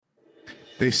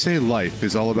They say life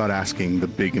is all about asking the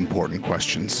big important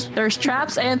questions. Thirst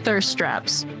traps and thirst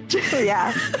traps.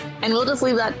 Yeah. And we'll just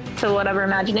leave that to whatever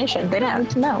imagination. They don't have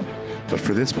to know. But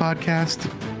for this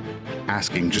podcast,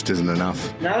 asking just isn't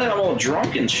enough. Now that I'm all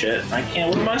drunk and shit, I can't.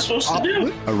 What am I supposed to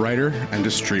do? A writer and a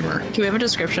streamer. Can we have a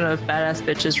description of Badass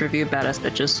Bitches review Badass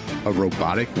Bitches? A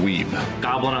robotic weeb.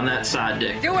 Goblin on that side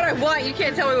dick. Do what I want. You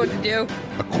can't tell me what to do.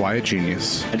 A quiet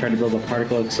genius. I tried to build a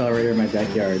particle accelerator in my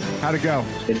backyard. How'd it go?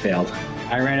 It failed.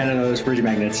 I ran out of those fridge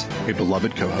magnets. A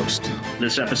beloved co-host.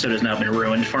 This episode has now been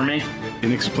ruined for me.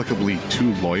 Inexplicably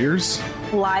two lawyers.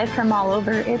 Live from all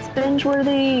over. It's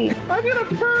binge-worthy. I'm gonna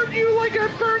burn you like I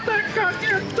burned that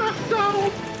goddamn Duck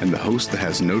Donald. And the host that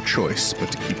has no choice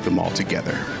but to keep them all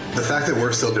together. The fact that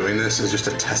we're still doing this is just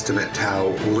a testament to how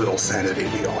little sanity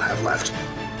we all have left.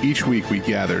 Each week we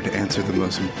gather to answer the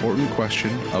most important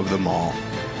question of them all.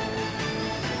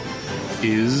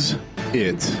 Is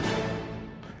it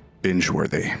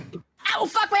binge-worthy? Ow,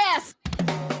 fuck my ass!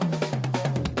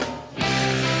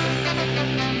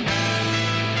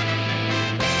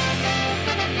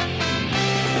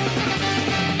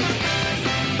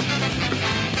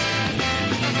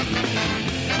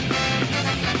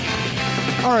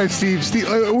 All right, Steve,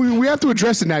 we have to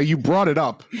address it now. You brought it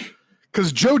up.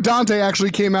 Because Joe Dante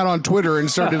actually came out on Twitter and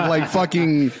started, like,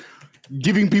 fucking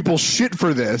giving people shit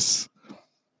for this.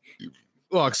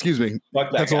 Oh, excuse me. Fuck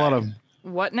that That's guy. a lot of...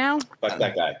 What now? Fuck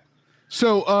that guy.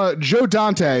 So, Joe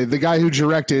Dante, the guy who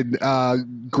directed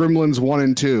Gremlins 1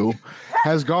 and 2,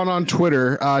 has gone on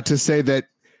Twitter to say that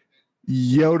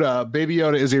Baby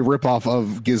Yoda is a ripoff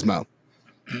of Gizmo.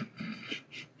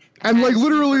 And, like,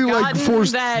 literally, like,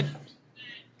 forced... that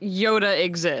Yoda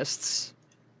exists.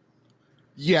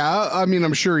 Yeah, I mean,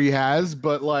 I'm sure he has,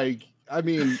 but, like, I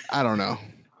mean, I don't know.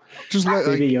 Just like...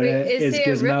 Baby Yoda Wait, is is he a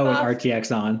Gizmo ripoff? and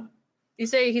RTX on. You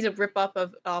say he's a rip-off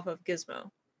off of Gizmo.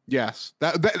 Yes,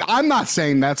 that I'm not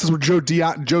saying that. This is what Joe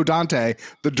Dante,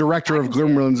 the director of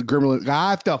Gremlins.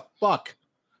 The fuck,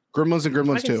 Gremlins and I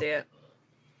Gremlins can 2. see it.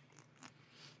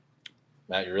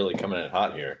 Matt, you're really coming in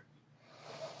hot here.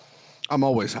 I'm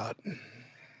always hot.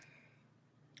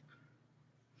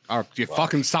 Oh, you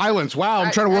fucking silence! Wow,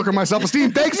 I'm trying to work on my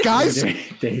self-esteem. Thanks, guys. You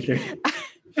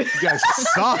guys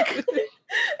suck.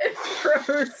 It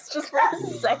froze just for a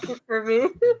second for me.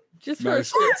 Just for a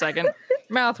split second.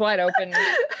 Mouth wide open,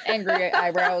 angry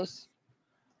eyebrows.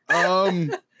 Yeah?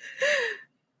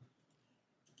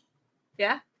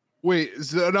 Wait,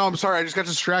 no, I'm sorry. I just got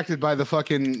distracted by the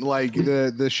fucking like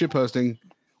the shit posting.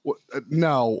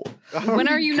 No. When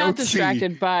are you not Goatsy.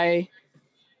 distracted by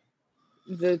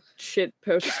the shit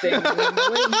posting?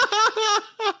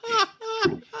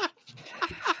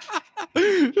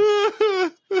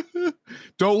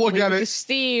 Don't look We at went to it.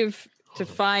 Steve to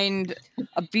find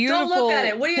a beautiful look at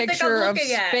it. What do you think I'm picture of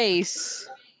looking at? space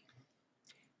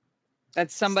that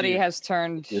somebody Steve, has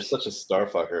turned You're such a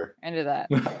starfucker. into that.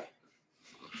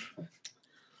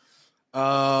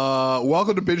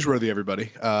 Welcome to Bingeworthy,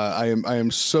 everybody. I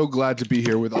am so glad to be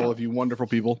here with all of you wonderful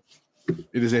people.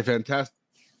 It is a fantastic.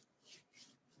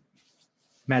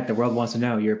 Matt, the world wants to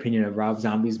know your opinion of Rob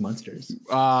Zombie's Monsters.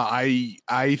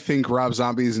 I think Rob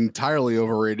Zombie is entirely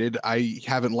overrated. I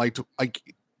haven't liked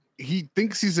he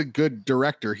thinks he's a good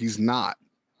director. He's not.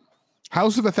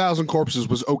 House of a Thousand Corpses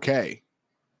was okay.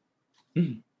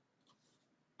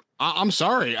 I'm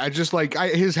sorry. I just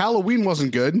his Halloween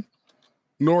wasn't good,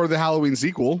 nor the Halloween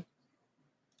sequel.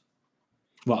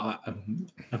 Well,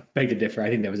 I beg to differ. I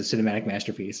think that was a cinematic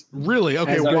masterpiece. Really?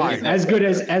 Okay, As, why? As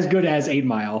good as 8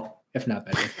 Mile, if not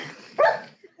better.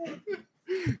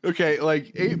 Okay,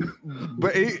 like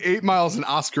Eight Mile is an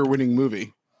Oscar-winning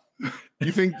movie.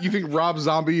 You think Rob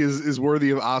Zombie is worthy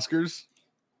of Oscars?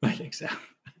 I think so.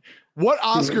 What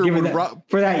Oscar Given would that- Rob?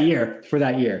 for that year?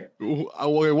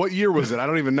 Well, what year was it? I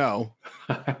don't even know.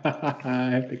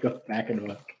 I have to go back and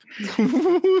look.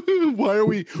 Why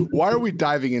are we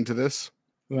diving into this?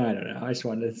 Well, I don't know. I just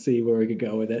wanted to see where we could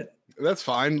go with it. That's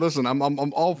fine. Listen, I'm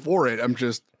all for it. I'm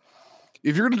just,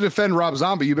 if you're going to defend Rob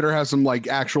Zombie, you better have some like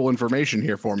actual information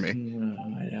here for me. I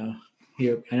know.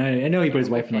 I know he put his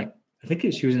wife in I think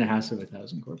she was in a House of a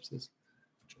Thousand Corpses.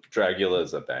 Dragula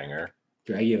is a banger.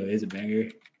 Dragula is a banger.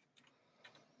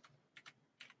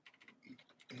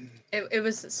 It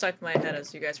was stuck in my head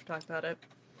as you guys were talking about it.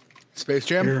 Space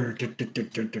Jam.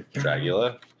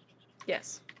 Dragula.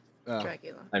 Yes. Oh.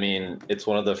 Dracula. I mean, it's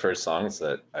one of the first songs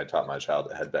that I taught my child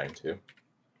to headbang to.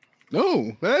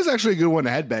 No, that is actually a good one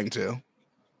to headbang to.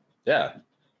 Yeah.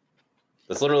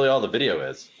 That's literally all the video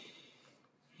is.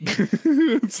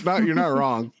 It's not. You're not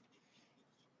wrong.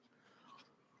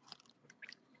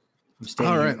 I'm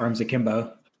standing All in right. arms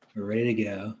akimbo. We're ready to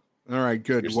go. All right,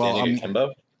 good. You're Well, standing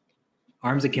akimbo?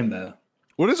 Arms akimbo.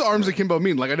 What does arms akimbo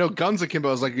mean? Like I know guns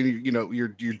akimbo is like you know you're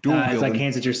dual It's like wielding.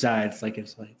 hands at your side. It's like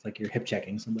you're hip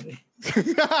checking somebody.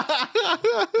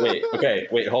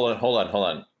 Wait, hold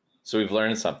on. So we've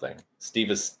learned something.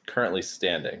 Steve is currently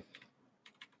standing.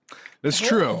 That's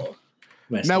true.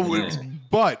 Now,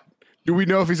 but do we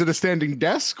know if he's at a standing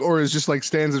desk or is just like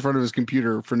stands in front of his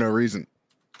computer for no reason?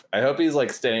 I hope he's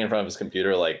like standing in front of his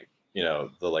computer, like, you know,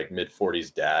 the like mid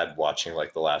 40s dad watching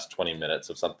like the last 20 minutes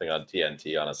of something on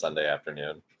TNT on a Sunday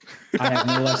afternoon. I have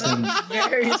no less than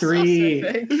Very three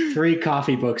specific.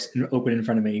 coffee books open in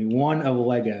front of me. One of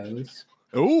Legos.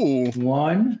 Oh,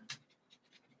 One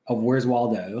of Where's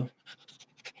Waldo,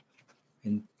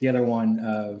 and the other one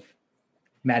of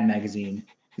Mad Magazine.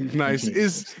 nice.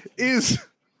 Is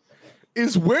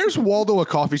Where's Waldo a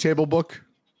coffee table book?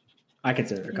 I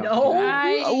consider it a coffee. No.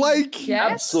 table. Like,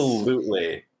 Yes.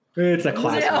 Absolutely. It's a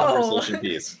classic. No. Conversation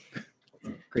piece.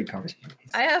 Great conversation.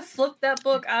 I have flipped that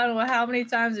book. I don't know how many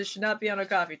times. It should not be on a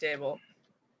coffee table.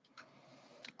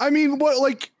 I mean, what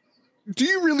like? Do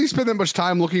you really spend that much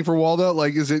time looking for Waldo?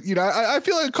 Like, is it, you know, I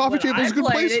feel like a coffee When table is a I good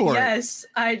played place it, for it. Yes,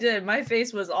 I did. My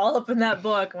face was all up in that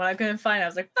book. When I couldn't find it, I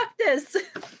was like, fuck this.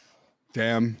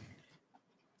 Damn.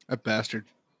 That bastard.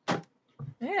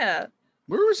 Yeah.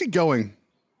 Where was he going?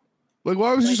 Like,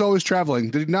 why was he just always traveling?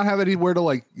 Did he not have anywhere to,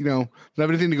 like, you know, not have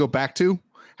anything to go back to?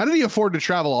 How did he afford to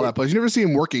travel all that place? You never see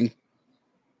him working.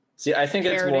 See, I think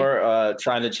it's Charity. more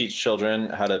trying to teach children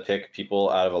how to pick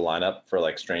people out of a lineup for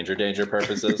like stranger danger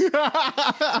purposes.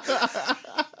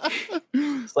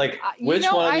 It's like, You which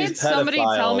know, one of I these had somebody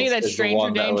tell me pedophiles that is the stranger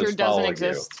one that danger was doesn't following you?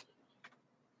 exist.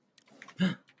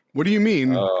 What do you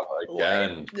mean? Oh,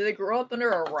 again. What? Did they grow up under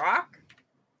a rock?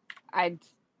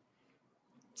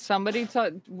 Somebody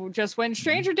just when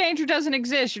stranger danger doesn't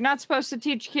exist, you're not supposed to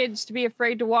teach kids to be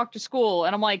afraid to walk to school.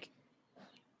 And I'm like,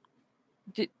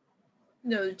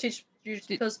 No, you're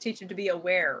supposed to teach them to be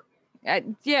aware.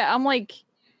 yeah, I'm like,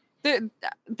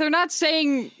 they're not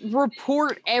saying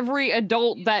report every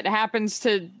adult that happens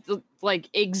to like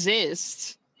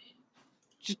exist.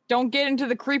 Just don't get into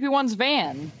the creepy one's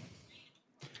van.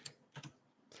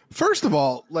 First of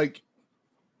all, like,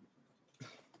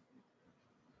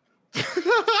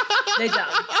 They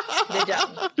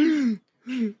don't.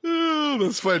 oh,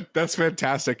 that's fun. That's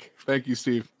fantastic. Thank you,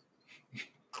 Steve.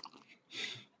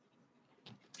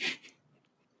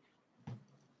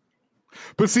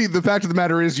 But see, the fact of the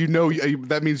matter is, you know,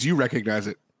 that means you recognize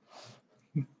it.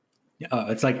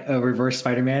 It's like a reverse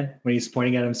Spider-Man when he's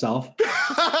pointing at himself.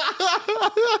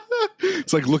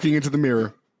 It's like looking into the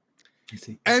mirror. You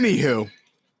see. Anywho,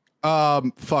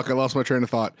 fuck, I lost my train of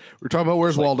thought. We're talking about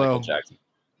Where's Like Waldo. Michael Jackson.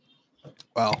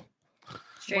 Well,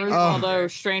 Where's Oh. Waldo?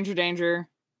 Stranger danger.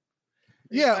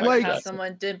 yeah, Funny like, how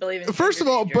someone did believe in. first of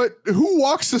stranger all, danger. but who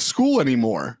walks to school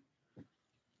anymore?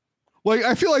 Like,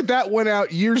 I feel like that went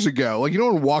out years ago. Like,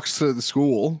 no one walks to the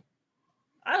school.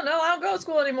 I don't know. I don't go to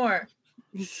school anymore.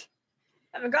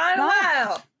 Haven't gone in a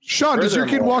while. Sean, does your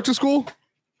kid Furthermore- walk to school?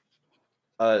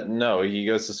 No, he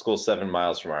goes to school 7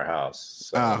 miles from our house.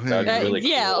 So Oh, that'd be yeah. really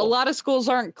Yeah, cool. a lot of schools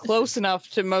aren't close enough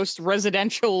to most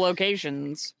residential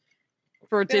locations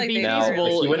for it feel to like be they Now, Feasible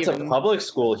if he went to even. public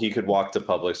school, he could walk to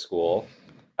public school.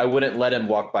 I wouldn't let him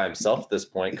walk by himself at this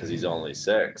point because he's only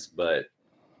 6. But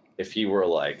if he were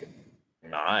like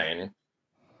 9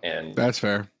 and That's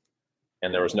fair.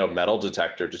 there was no metal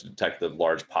detector to detect the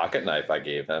large pocket knife I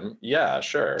gave him, yeah,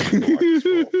 sure. he could walk to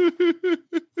school.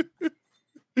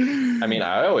 I mean,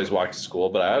 I always walked to school,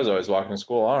 but I was always walking to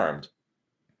school armed.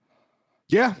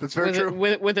 Yeah, that's very true.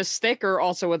 With a stick or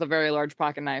also with a very large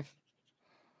pocket knife.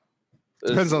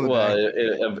 Depends on the well, day.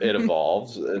 it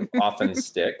evolves. It often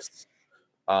sticks.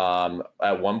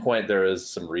 At one point, there is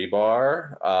some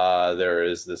rebar. There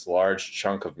is this large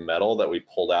chunk of metal that we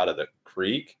pulled out of the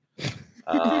creek.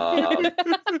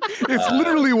 It's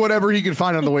literally whatever he could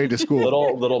find on the way to school.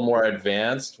 Little more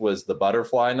advanced was the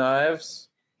butterfly knives.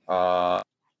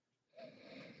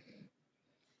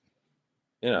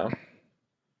 You know,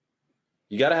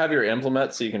 you got to have your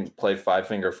implement so you can play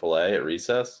 5-finger fillet at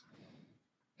recess,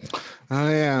 Oh,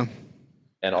 yeah.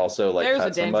 and also like There's a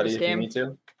cut somebody dangerous if you game. need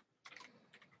to.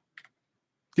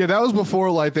 Yeah, that was before,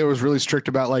 like, they was really strict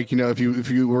about, like, you know, if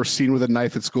you were seen with a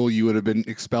knife at school, you would have been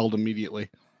expelled immediately.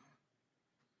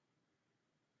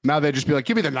 Now they'd just be like,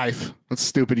 give me the knife. That's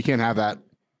stupid. You can't have that.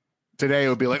 Today it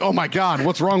would be like, oh my God,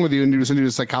 what's wrong with you? And you send you to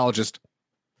a psychologist.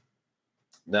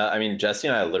 No, I mean, Jesse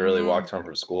and I literally walked home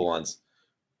from school once,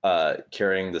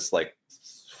 carrying this like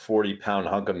 40-pound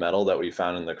hunk of metal that we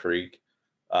found in the creek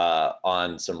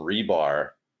on some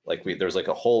rebar. Like there's like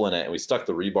a hole in it, and we stuck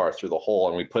the rebar through the hole,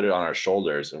 and we put it on our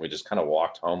shoulders, and we just kind of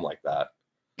walked home like that.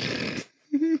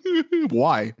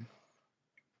 Why?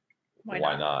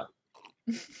 Why not?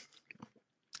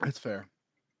 That's fair.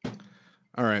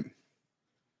 All right.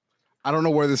 I don't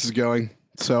know where this is going,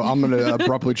 so I'm going to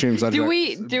abruptly change that. Do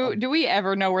we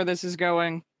ever know where this is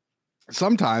going?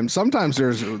 Sometimes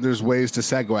there's ways to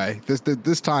segue.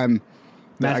 This time,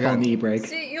 Matt's I got on the e-break.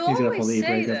 See, you He's gonna pull always the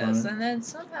say e-break up on this, it. and then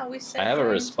somehow we say. I have a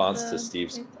response to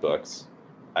Steve's books.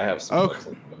 I have some books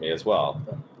for me as well.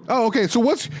 Oh, okay. So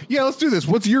let's do this.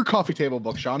 What's your coffee table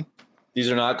book, Sean? These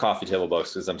are not coffee table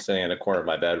books because I'm sitting in a corner of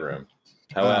my bedroom.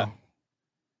 However,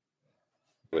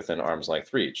 within arm's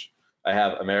length reach, I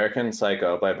have American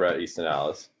Psycho by Bret Easton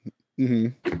Ellis.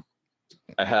 Mm-hmm.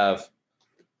 I have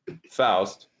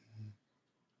Faust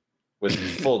with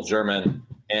full German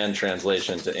and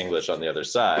translation to English on the other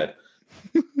side.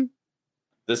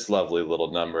 This lovely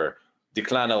little number, Die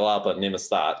kleine Raupe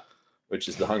Neመስtat, which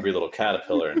is the hungry little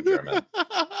caterpillar in German.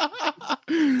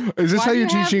 Is this Why how do you're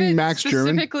you have teaching it Max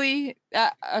German? Specifically,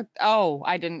 oh,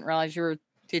 I didn't realize you were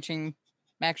teaching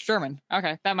Max German.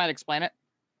 Okay, that might explain it.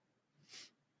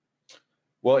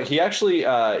 Well, he actually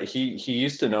he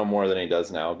used to know more than he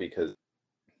does now because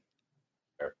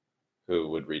who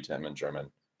would read to him in German.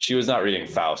 She was not reading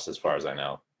Faust, as far as I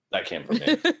know. That came from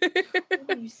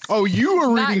me. Oh, you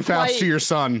were Not reading Faust to quite. your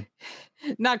son.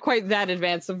 Not quite that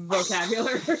advanced of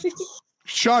vocabulary.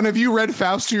 Sean, have you read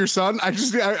Faust to your son? I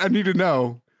need to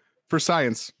know for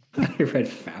science. I read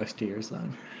Faust to your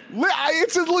son.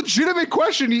 It's a legitimate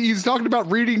question. He's talking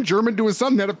about reading German to his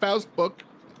son. He had a Faust book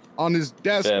on his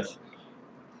desk. Fifth.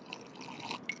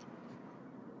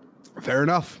 Fair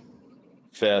enough.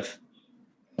 Fifth.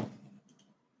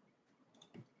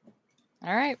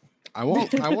 All right. I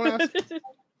won't ask.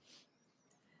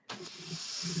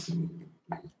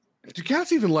 Do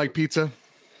cats even like pizza?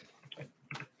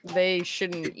 They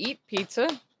shouldn't eat pizza.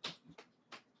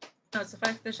 No, it's the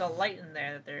fact that there's a light in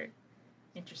there that they're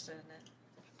interested in it.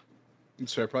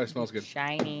 It's fair. Probably smells good.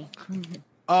 Shiny.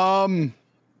 All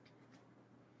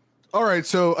right.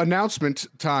 So announcement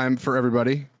time for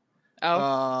everybody.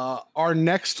 Oh. Our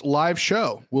next live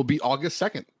show will be August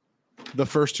 2nd, the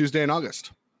first Tuesday in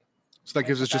August. So that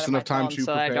gives us just enough time to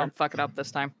so prepare. I don't fuck it up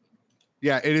this time.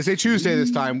 Yeah, it is a Tuesday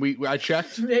this time. I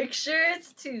checked. Make sure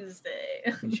it's Tuesday.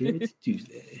 Make sure it's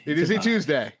Tuesday. It is a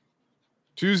Tuesday.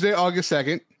 Tuesday, August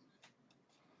 2nd.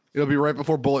 It'll be right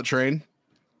before Bullet Train.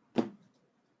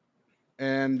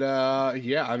 And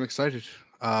yeah, I'm excited.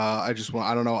 I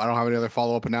don't know. I don't have any other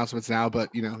follow-up announcements now, but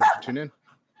you know, tune in.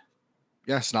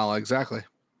 Yes, Nala, exactly.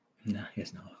 No,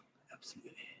 yes, no,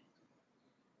 absolutely.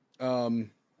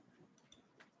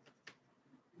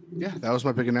 Yeah, that was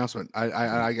my big announcement.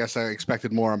 I guess I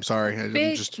expected more. I'm sorry. I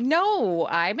didn't just No,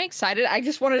 I'm excited. I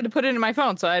just wanted to put it in my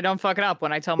phone so I don't fuck it up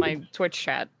when I tell my Twitch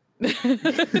chat.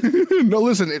 No,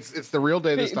 listen, it's the real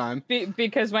day this time.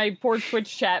 Because my poor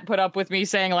Twitch chat put up with me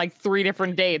saying like 3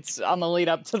 different dates on the lead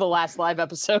up to the last live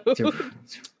episode. That's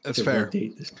It's a fair. real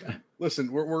date this time. Listen,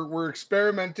 we're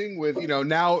experimenting with, you know,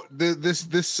 now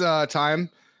this time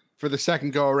for the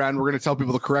second go around, we're going to tell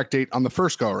people the correct date on the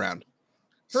first go around.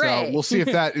 So Hooray. we'll see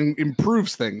if that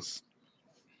improves things.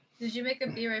 Did you make a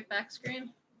be right back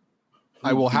screen?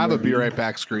 I will have a Be Right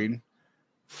Back screen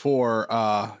for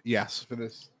for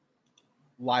this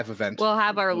live event. We'll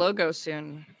have our logo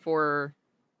soon for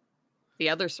the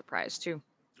other surprise too.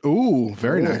 Ooh,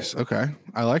 very nice. Okay.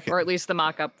 I like it. Or at least the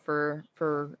mock-up for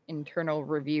internal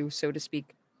review, so to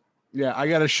speak. Yeah, I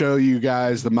got to show you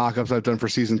guys the mock-ups I've done for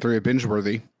season 3 of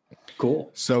Bingeworthy.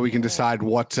 Cool. So we can decide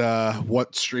what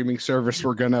streaming service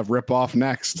we're gonna rip off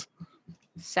next.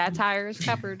 Satire is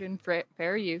covered in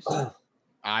fair use.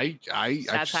 I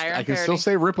Satire can and still parody.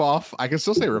 say rip off. I can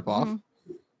still say rip off. Mhm.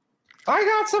 I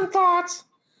got some thoughts.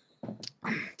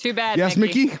 Too bad. Yes,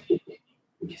 Mickey.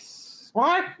 Yes.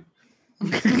 What?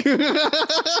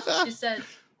 She said,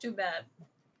 too bad.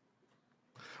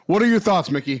 What are your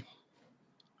thoughts, Mickey?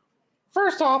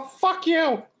 First off, fuck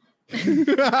you.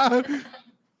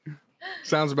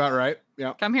 Sounds about right.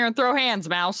 Yeah. Come here and throw hands,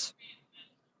 mouse.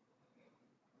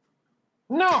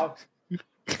 No.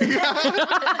 An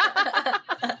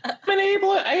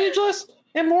ageless,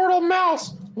 immortal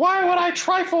mouse. Why would I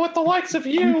trifle with the likes of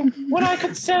you when I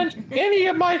could send any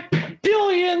of my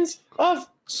billions of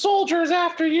soldiers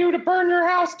after you to burn your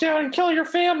house down and kill your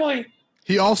family?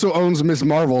 He also owns Miss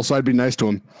Marvel, so I'd be nice to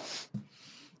him.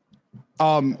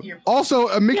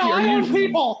 Also, Mickey, Yeah, I are own you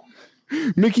people.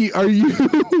 Mickey, are you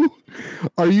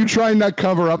trying to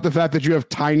cover up the fact that you have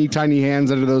tiny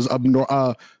hands under those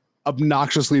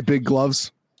obnoxiously big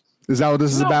gloves? Is that what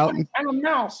this is No, about? I'm a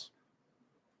mouse.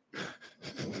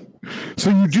 So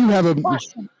you do have have He tiny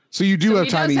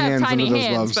does have hands tiny under those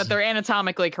hands, gloves. but they're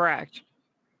anatomically correct.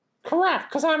 Correct,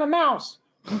 because I'm a mouse.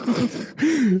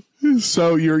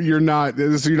 So you're not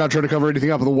trying to cover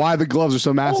anything up. Why the gloves are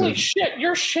so massive? Holy shit!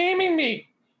 You're shaming me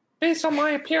based on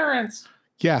my appearance.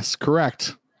 Yes,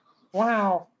 correct.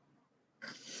 Wow.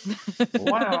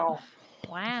 Wow.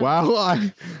 Wow,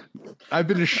 I've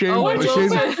been ashamed. Owen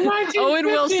ashamed. Owen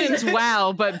Wilson's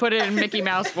wow, but put it in Mickey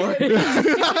Mouse voice.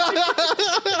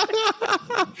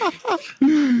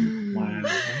 Wow.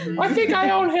 I think I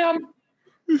own him.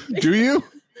 Do you?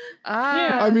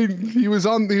 Yeah. I mean, he was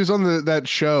on that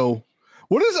show.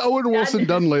 What has Owen Wilson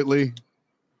done lately?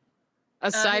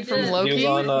 Aside He from did Loki, He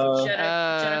was on,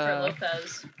 Jennifer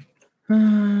Lopez.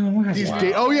 What has He's he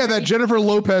done? oh yeah, that Jennifer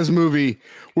Lopez movie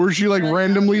where she like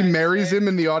randomly marries him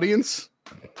in the audience.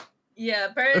 Yeah,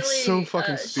 apparently so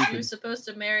fucking she stupid. was supposed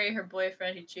to marry her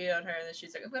boyfriend. He cheated on her, and then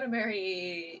she's like, "I'm gonna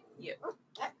marry you."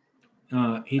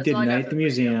 He That's did all I got Night at for the the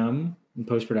video. Museum in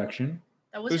post production.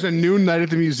 That There's wasn't a new Night at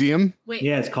the Museum. Wait,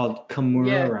 Yeah, it's called Kamura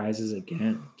Yeah. Rises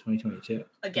Again, 2022.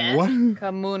 again? What?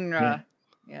 Kamunra.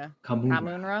 Yeah. Kamura.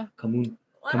 Kamunra.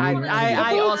 Well, Come on.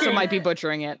 I also might be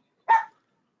butchering it.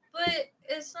 but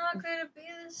it's not gonna be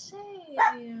the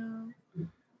same.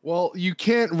 Well, you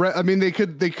can't. I mean, they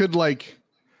could like.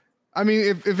 I mean,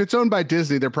 if it's owned by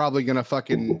Disney, they're probably gonna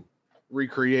fucking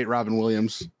recreate Robin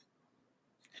Williams,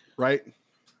 right?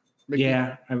 Mickey?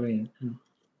 Yeah, I mean,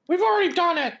 We've already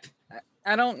done it.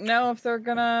 I don't know if they're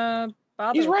gonna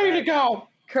bother. He's with ready to that. go.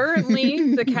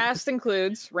 Currently, the cast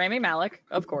includes Rami Malek,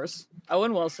 of course,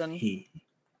 Owen Wilson,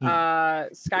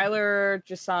 Skylar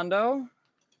Gisondo,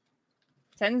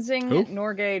 Tenzing Who?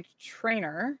 Norgay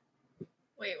Trainer,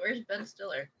 Wait, where's Ben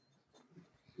Stiller?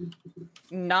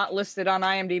 not listed on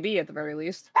IMDb at the very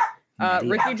least. Ricky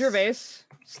Yes. Gervais,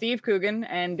 Steve Coogan,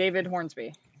 and David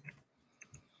Hornsby.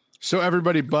 So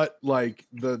everybody but like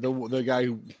the guy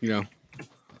who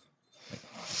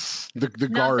the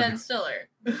Not guard. Ben Stiller.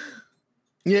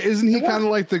 Yeah, isn't he kind of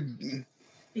like the?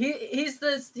 He's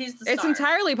the It's star.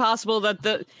 entirely possible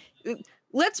that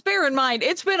let's bear in mind,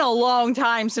 it's been a long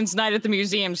time since Night at the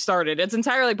Museum started. It's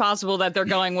entirely possible that they're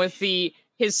going with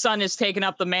his son has taken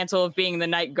up the mantle of being the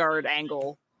night guard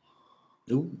angle.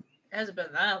 Ooh. It hasn't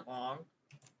been that long.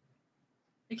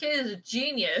 The kid is a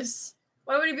genius.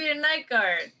 Why would he be a night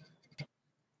guard?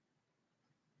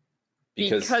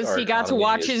 Because our he got to economy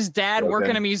watch is his dad work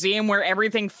in a broken. museum where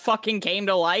everything fucking came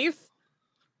to life.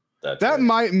 That's That it.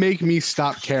 might make me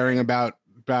stop caring about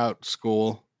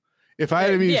school. If I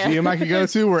had a Yeah. museum I could go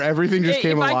to where everything just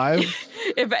came alive.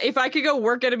 If I could go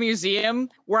work at a museum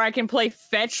where I can play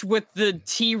fetch with the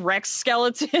T-Rex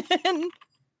skeleton.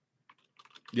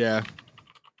 Yeah,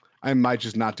 I might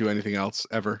just not do anything else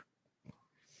ever.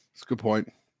 That's a good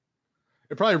point.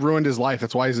 It probably ruined his life.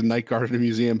 That's why he's a night guard in a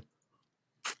museum.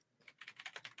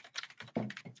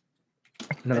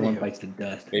 Another one bites the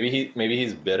dust. Maybe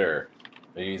he's bitter.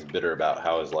 Maybe he's bitter about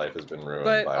how his life has been ruined.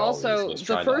 But by all these, also, and he's the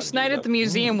trying to first undo night at them. the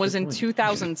museum was in good point.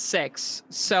 2006.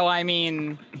 So, I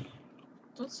mean,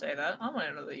 Don't say that. I want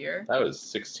to know the year. That was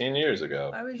 16 years ago.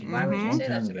 Why would you Mhm. say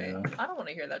that Long to me? time ago. I don't want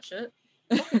to hear that shit.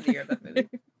 I don't want to hear that movie.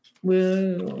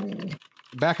 Well,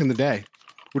 Back in the day,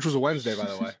 which was a Wednesday, by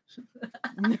the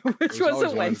way. which was was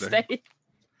always a Wednesday. Wednesday.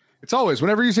 It's always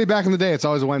whenever you say back in the day, it's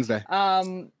always a Wednesday.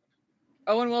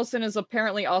 Owen Wilson is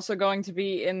apparently also going to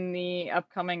be in the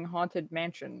upcoming Haunted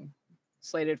Mansion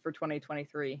slated for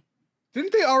 2023.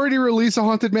 Didn't they already release a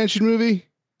Haunted Mansion movie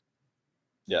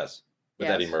Yes, with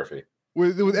Yes. Eddie Murphy.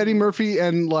 with Eddie Murphy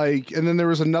and then there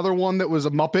was another one that was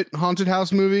a Muppet haunted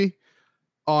house movie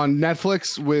on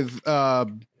Netflix with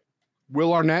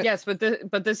Will Arnett. Yes, but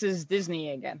this is Disney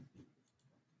again.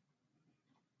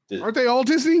 Did- Aren't they all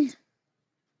Disney?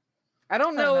 I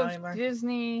don't I don't know know if anymore.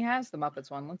 Disney has the Muppets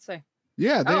one. Let's see.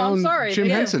 Yeah, they Oh, I'm own sorry, Jim they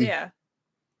do, Henson. Yeah.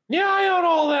 Yeah, I own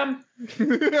all them.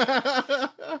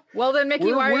 Well then, Mickey,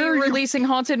 Where- why where are are you you- releasing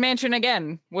Haunted Mansion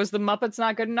again? Was the Muppets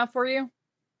not good enough for you?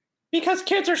 Because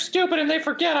kids are stupid and they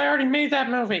forget I already made that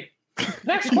movie.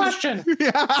 Next question.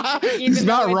 Yeah, Even he's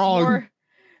though not it's wrong. more-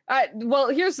 well,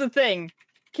 here's the thing.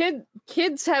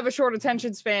 Kids have a short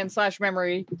attention span /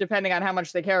 memory, depending on how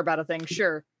much they care about a thing,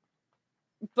 sure.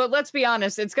 But let's be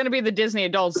honest, it's going to be the Disney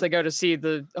adults that go to see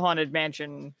the Haunted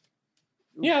Mansion.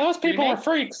 Yeah, those people are Remake?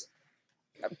 freaks.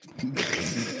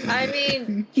 I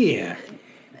mean, yeah.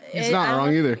 He's I not don't wrong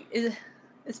know either. if-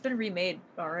 It's been remade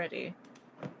already.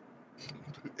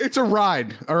 It's a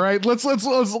ride, all right. Let's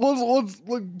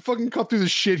fucking cut through the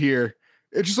shit here.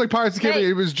 It's just like Pirates of the Caribbean.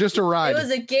 Hey, It was just a ride. It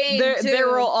was a game too. There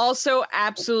will also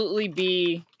absolutely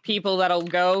be people that'll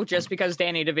go just because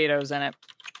Danny DeVito's in it.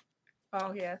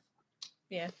 Oh yeah,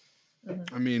 yeah.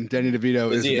 I mean, Danny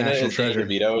DeVito Is is he a in it national as Danny treasure.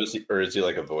 DeVito, or is he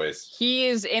like a voice? He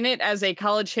is in it as a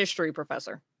college history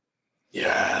professor.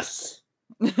 Yes.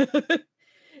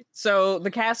 So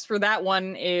the cast for that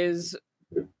one is,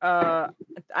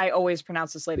 I always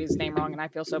pronounce this lady's name wrong, and I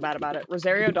feel so bad about it.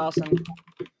 Rosario Dawson.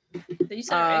 You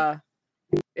said it right.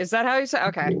 Is that how you say?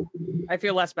 Okay, I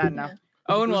feel less bad now.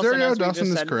 Owen Wilson. Rosario As we Dawson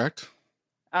just is said. correct.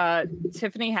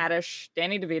 Tiffany Haddish,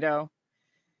 Danny DeVito,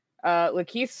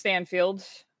 Lakeith Stanfield,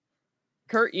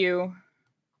 Kurt Yu,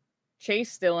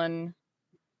 Chase Dillon,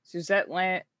 Suzette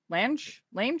Lange. I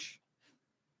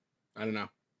don't know.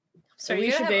 So Alicia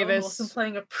you have Owen Davis. Wilson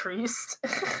playing a priest.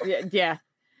 Yeah.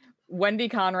 Wendy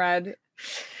Conrad,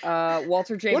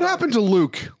 Walter J. What happened to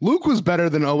Luke? Luke was better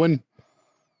than Owen.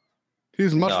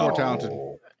 He's much more talented.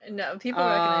 No, people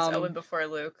recognize Owen before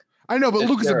Luke. I know, but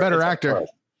Luke is a better actor.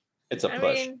 It's a I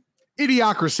push. mean,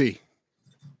 Idiocracy.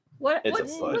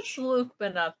 what's Luke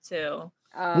been up to?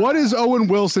 What has Owen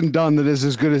Wilson done that is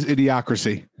as good as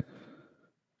Idiocracy?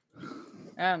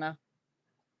 I don't know.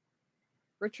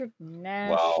 Richard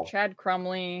Nash, Wow. Chad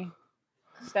Crumley,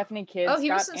 Stephanie Kidd, Oh, he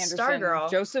Scott was in Anderson, Stargirl.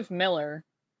 Joseph Miller.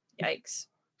 Yikes.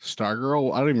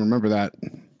 Stargirl? I don't even remember that.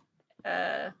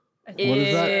 What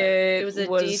is that? It was a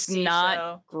was DC not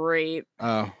show. great.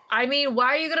 Oh. I mean, why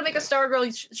are you gonna make a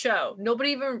Stargirl show? Nobody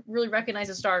even really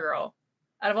recognizes Stargirl.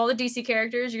 Out of all the DC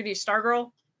characters, you're gonna do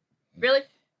Stargirl? Really?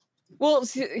 Well,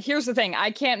 here's the thing.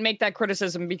 I can't make that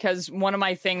criticism because one of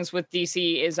my things with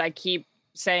DC is I keep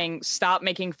saying stop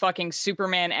making fucking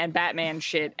Superman and Batman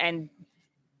shit and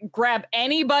grab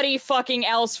anybody fucking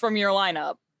else from your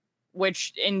lineup,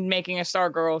 which in making a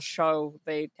Stargirl show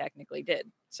they technically did.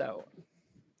 So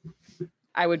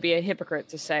I would be a hypocrite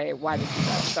to say why did you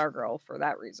grab Stargirl for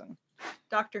that reason.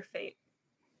 Dr. Fate.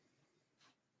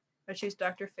 I choose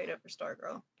Dr. Fate over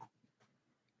Stargirl.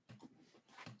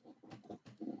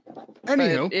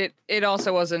 Anywho. But it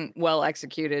also wasn't well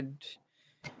executed.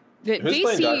 Who's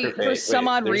playing Dr. DC, Fate? for some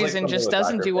Wait, odd there's, like, reason, something just with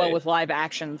doesn't Dr. do well Fate. with live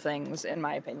action things, in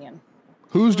my opinion.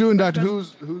 Who's doing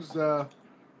who's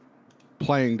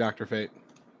playing Dr. Fate?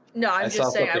 No, I I'm saw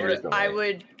just saying something I recently.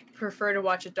 would prefer to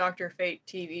watch a Dr. Fate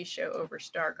TV show over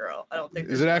Stargirl. I don't think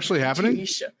Is there's it a actually happening? TV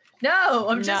show. No,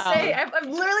 I'm just No. saying. I've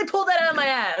literally pulled that out of my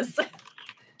ass.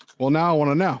 Well, now I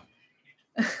want to know.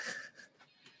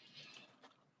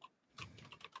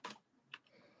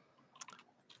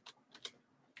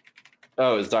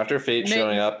 Oh, is Dr. Fate May-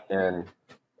 showing up in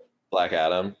Black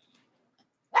Adam?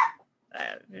 I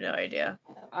have no idea.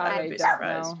 I I'd be don't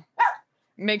surprised. know.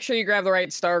 Make sure you grab the right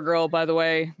Stargirl, by the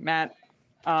way, Matt.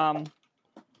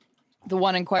 The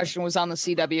one in question was on the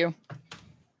CW,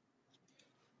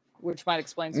 which might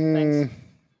explain some things.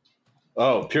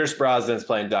 Oh, Pierce Brosnan's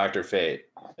playing Dr. Fate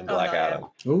in Oh, Black hell yeah. Adam.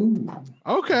 Ooh.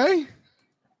 Okay.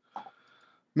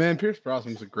 Man, Pierce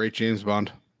Brosnan's a great James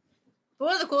Bond. But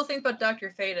one of the cool things about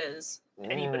Dr. Fate is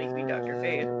anybody can be Dr.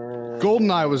 Fate.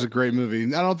 Goldeneye was a great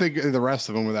movie. I don't think the rest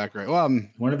of them were that great. Well, That's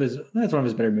one of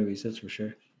his better movies, that's for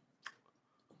sure.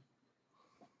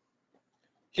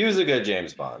 He was a good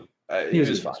James Bond. He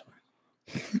was fine.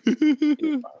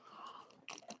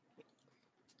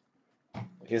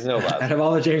 He's no less. Out of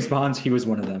all the James Bonds, he was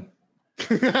one of them.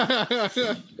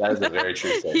 That is a very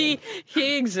true statement.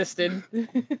 He existed.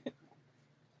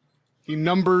 he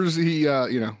numbers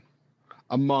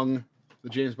among the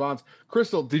James Bonds.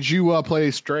 Crystal, did you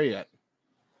play Stray yet?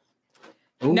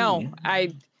 Ooh, No, yeah.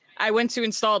 I went to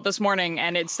install it this morning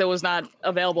and it still was not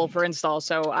available for install,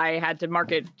 so I had to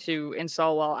mark it to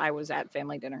install while I was at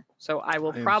family dinner. So I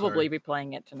will I am probably sorry. be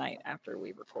playing it tonight after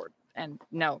we record. And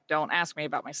no, don't ask me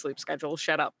about my sleep schedule.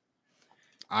 Shut up.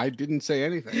 I didn't say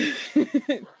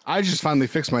anything. I just finally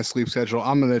fixed my sleep schedule.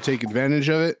 I'm going to take advantage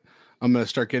of it. I'm going to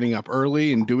start getting up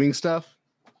early and doing stuff.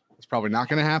 It's probably not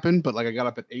going to happen, but like I got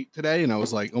up at 8 today and I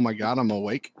was like, oh my God, I'm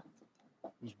awake. It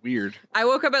was weird. I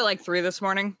woke up at like 3 this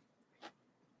morning.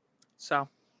 So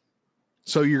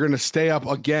So you're going to stay up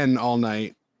again all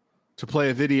night to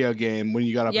play a video game when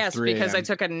you got up at yes, 3 because I a.m.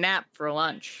 took a nap for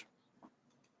lunch.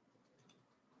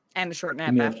 And a short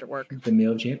nap meal- after work. The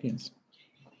Meal of Champions.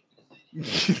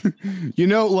 You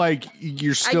know, like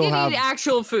you're I still did have eat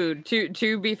actual food,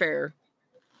 to be fair.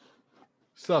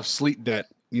 still have sleep debt.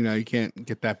 You know, you can't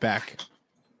get that back.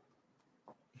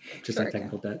 Just Sure like I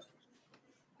technical debt.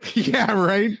 Yeah,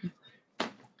 right.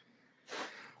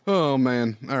 Oh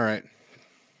man. All right.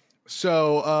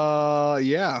 So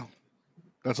yeah.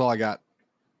 That's all I got.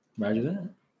 Roger that.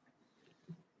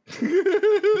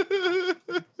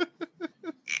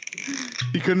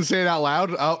 He couldn't say it out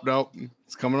loud. Oh no,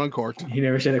 it's coming uncorked. He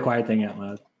never said a quiet thing out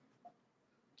loud.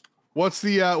 What's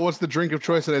the drink of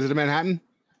choice today? Is it a Manhattan?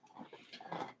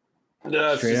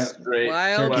 No, it's Straight just up. straight.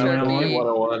 Wild Turkey turkey.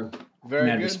 101. Very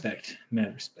Mad good. respect.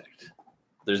 Mad respect.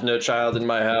 There's no child in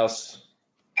my house.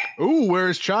 Ooh, where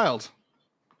is Child?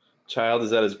 Child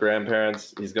is at his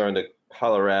grandparents. He's going to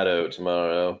Colorado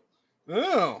tomorrow.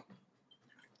 Oh.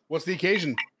 What's the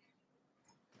occasion?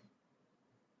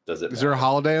 Does it? Is there a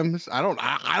holiday on this? I don't.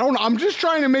 I'm just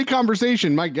trying to make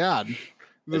conversation. My God,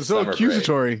 It's so summer break.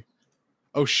 accusatory.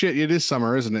 Oh shit! It is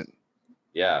summer, isn't it?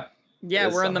 Yeah. Yeah, It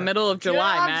is we're in the summer. middle of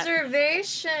July, Good Matt.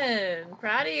 observation.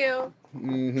 Proud of you.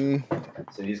 Mm-hmm.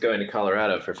 So he's going to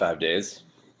Colorado for 5 days.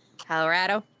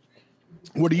 Colorado.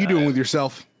 What are you doing with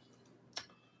yourself?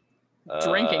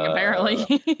 Drinking, apparently.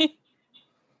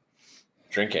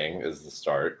 Drinking is the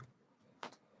start,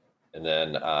 and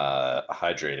then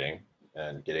hydrating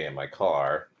and getting in my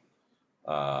car.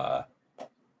 Going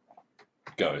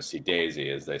to see Daisy,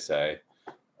 as they say,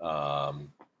 and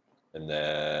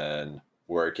then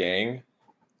working,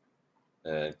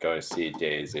 and going to see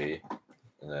Daisy,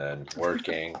 and then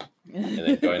working, and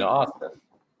then going to Austin,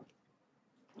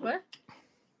 What?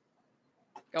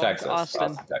 Going Texas. to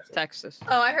Austin, Texas. Texas.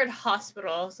 Oh, I heard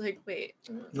hospital. I was like, wait.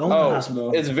 Go to the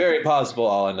hospital. It's very possible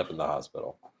I'll end up in the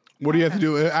hospital. What do you have to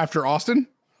do after Austin?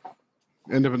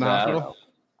 End up in the I don't hospital? know.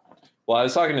 Well, I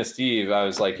was talking to Steve. I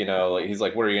was like, he's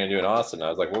like, "What are you gonna do in Austin?" I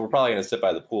was like, "Well, we're probably gonna sit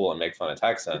by the pool and make fun of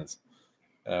Texans."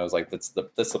 And I was like, "That's the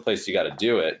place you got to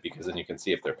do it, because then you can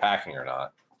see if they're packing or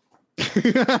not."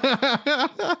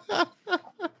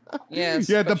 Yes.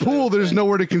 Yeah, at the pool, there's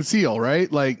nowhere to conceal, right?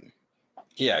 Like,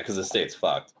 Yeah, because the state's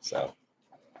fucked. So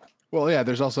well, yeah.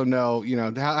 There's also no,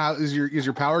 how is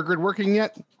your power grid working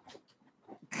yet?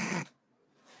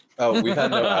 we've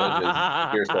had no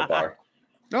outages here so far.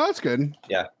 Oh, that's good.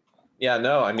 Yeah,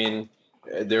 no, I mean,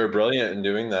 they were brilliant in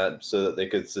doing that so that they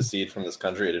could secede from this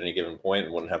country at any given point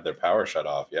and wouldn't have their power shut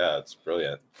off. Yeah, it's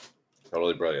brilliant.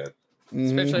 Totally brilliant. Mhm.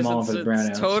 Especially Mom since with brown it's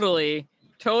ass. totally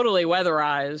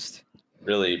weatherized.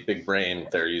 Really big brain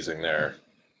they're using there.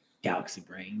 Galaxy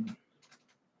brain.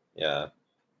 Yeah.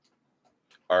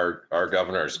 Our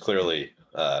governor's clearly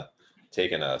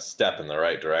taken a step in the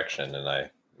right direction, and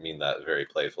I mean that very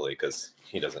playfully because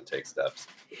he doesn't take steps.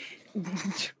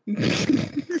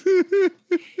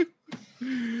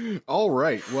 All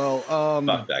right. Well,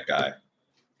 Fuck that guy.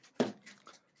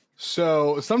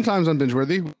 so sometimes on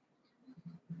Bingeworthy,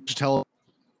 just tell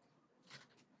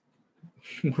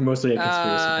We're mostly a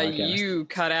conspiracy podcast. You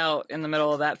cut out in the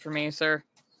middle of that for me, sir.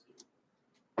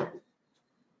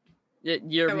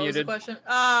 You're Okay, what was the muted. question?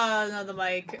 Oh, no, the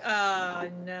mic. Oh,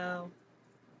 no.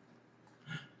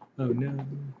 Oh no.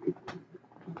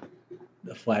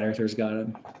 The flat earthers got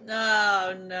him.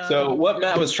 No, no. So what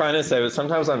Matt was trying to say was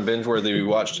sometimes on Bingeworthy we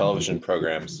watch television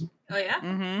programs. Oh, yeah?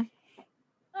 Mm-hmm.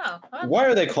 Oh, well, Why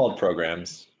are they called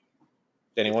programs?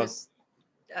 Anyone? because-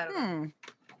 I don't know.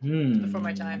 Hmm. Before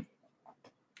my time.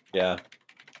 Yeah.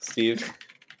 Steve?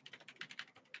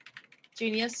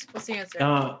 Genius? What's the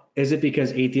answer? Is it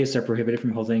because atheists are prohibited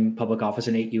from holding public office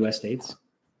in 8 U.S. states?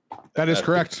 that is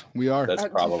correct. We are That's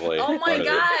probably Oh, my part of it.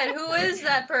 God. Who is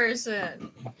that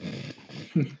person?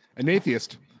 an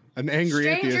atheist, an angry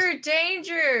atheist. Stranger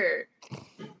danger.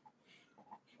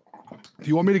 If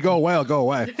you want me to go away, I'll go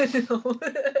away.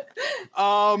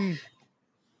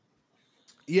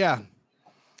 Yeah.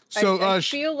 So I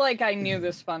feel like I knew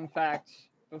this fun fact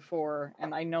before,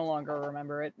 and I no longer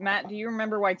remember it. Matt, do you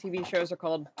remember why TV shows are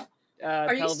called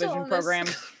Are you still television on this?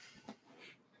 programs?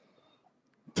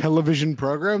 television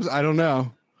programs? I don't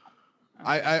know.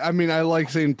 I mean, I like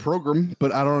saying program,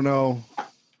 but I don't know.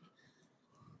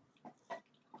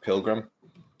 Pilgrim?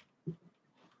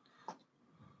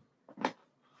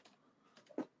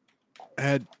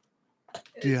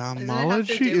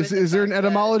 Etymology? do Is with there the an fact that-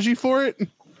 etymology for it?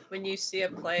 When you see a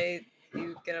play,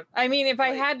 you get a. I mean, if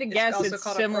I Like, had to it's guess, also it's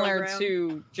called a similar program.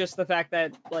 to just the fact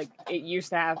that, like, it used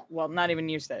to have, well, not even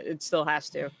used to, it still has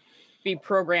to be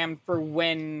programmed for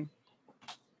when,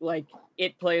 like,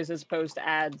 it plays as opposed to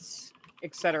ads,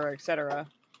 et cetera, et cetera.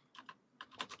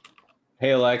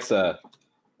 Hey Alexa,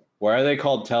 why are they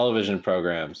called television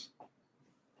programs?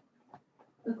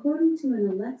 According to an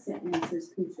Alexa Answers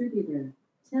contributor,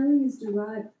 tele is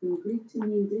derived from Greek to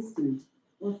mean distant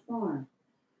or far.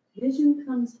 Vision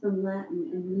comes from Latin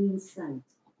and means sight.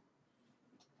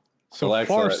 So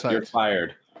Alexa, Farsight. you're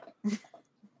fired.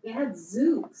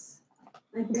 Gadzooks!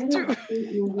 I better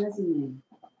update my resume.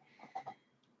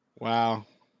 Wow.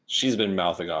 She's been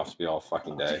mouthing off to me all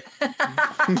fucking day.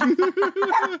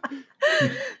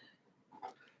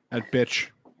 That bitch.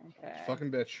 Okay.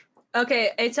 Fucking bitch.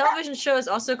 Okay, a television show is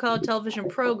also called a television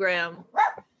program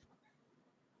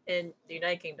in the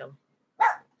United Kingdom.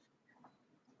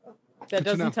 That to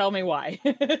know. doesn't tell me why.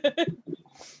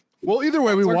 Well, either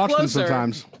way, we We're watch them closer.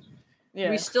 sometimes. Yeah.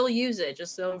 We still use it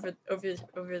just over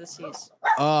the seas.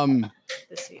 The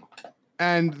sea.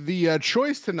 And the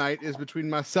choice tonight is between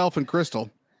myself and Crystal.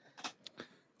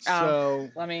 So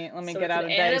Let me So get it's out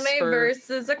an a dice anime for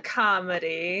versus a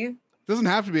comedy. it doesn't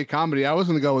have to be a comedy. I was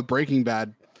going to go with Breaking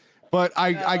Bad, but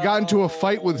I got into a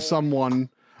fight with someone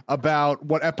about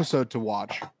what episode to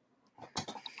watch.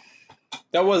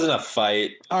 That wasn't a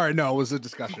fight. All right, no, it was a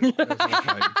discussion. It wasn't a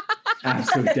fight.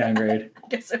 Absolute downgrade. I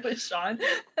guess it was Sean.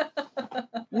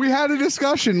 We had a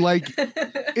discussion. Like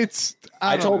it's.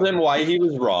 I don't told know. him why he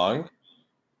was wrong,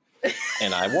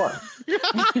 and I won.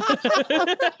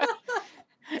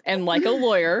 and like a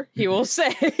lawyer, he will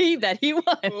say that he won.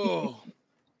 Oh.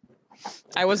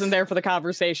 I wasn't there for the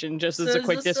conversation. Just as So a is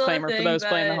quick this still a disclaimer for thing those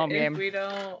playing the that home game.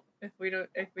 If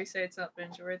we say it's not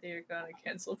binge worthy, you're gonna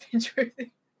cancel binge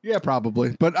worthy. Yeah,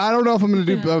 probably. But I don't know if I'm going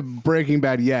to do Breaking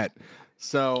Bad yet.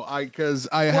 So because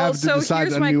I have to decide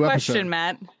here's a my new question, episode.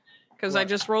 Matt, because I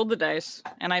just rolled the dice,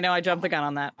 and I know I jumped the gun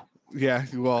on that. Yeah.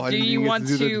 Well, I Do didn't you get want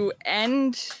do the- to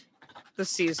end the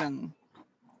season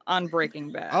on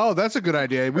Breaking Bad? Oh, that's a good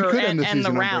idea. We Or could end the end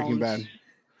season the on Breaking round. Bad.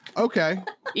 Okay.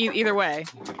 Either way.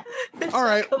 It's All not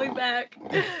right. coming back.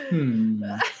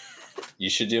 You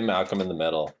should do Malcolm in the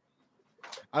Middle.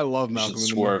 I love You Malcolm. should in the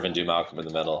swerve and do Malcolm in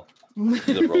the Middle. Do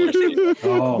the roller skate.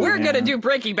 Oh, We're man. gonna do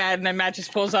Breaking Bad, and then Matt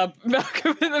just pulls up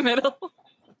Malcolm in the Middle.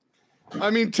 I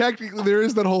mean, technically, there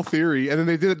is that whole theory, and then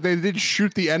they did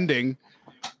shoot the ending,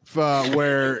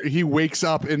 where he wakes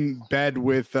up in bed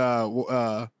with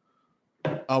oh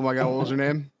my god, what was her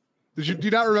name? Do you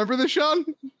not remember this, Sean?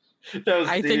 That was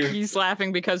I think Steve. he's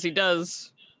laughing because he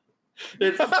does.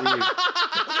 It's Steve.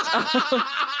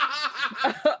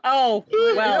 Oh,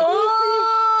 well.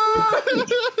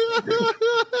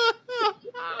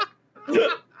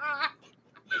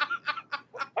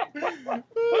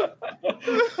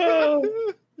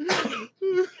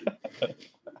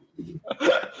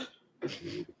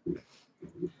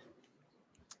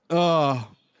 Oh,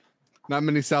 not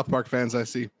many South Park fans I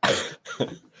see.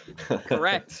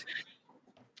 Correct.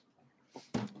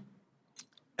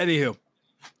 Anywho.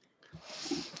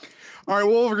 All right,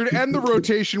 well, we're going to end the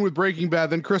rotation with Breaking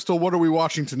Bad. Then, Crystal, what are we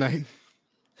watching tonight?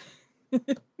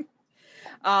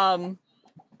 So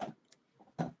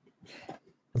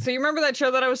you remember that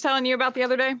show that I was telling you about the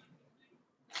other day?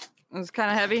 It was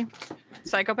kind of heavy.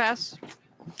 Psychopaths.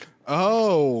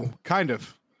 Oh, kind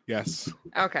of. Yes.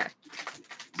 Okay.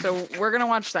 So we're gonna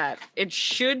watch that. It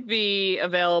should be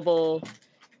available.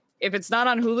 If it's not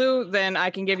on Hulu, then I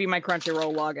can give you my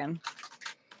Crunchyroll login.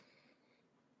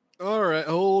 All right,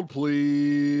 hold,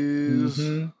 please.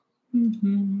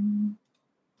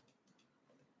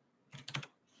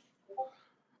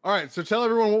 All right, so tell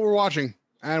everyone what we're watching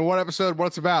and what episode, what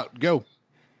it's about. Go.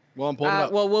 Well, I'm pulling it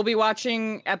up. Well, we'll be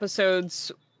watching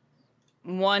episodes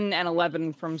 1 and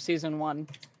 11 from season 1.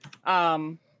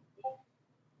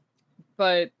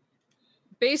 But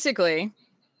basically,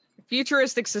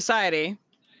 futuristic society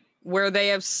where they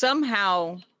have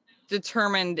somehow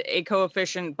determined a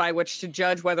coefficient by which to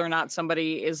judge whether or not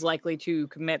somebody is likely to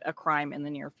commit a crime in the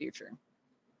near future,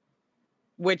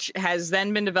 which has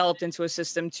then been developed into a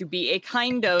system to be a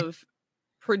kind of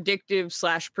predictive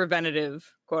 / preventative,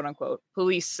 quote unquote,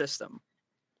 police system.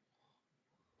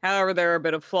 However, there are a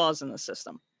bit of flaws in the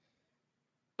system.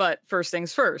 But first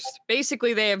things first,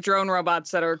 basically they have drone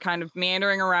robots that are kind of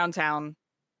meandering around town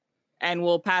and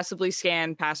will passively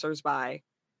scan passersby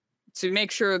to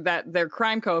make sure that their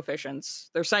crime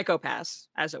coefficients, their psychopaths,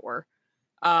 as it were,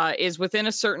 is within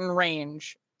a certain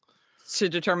range to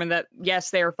determine that,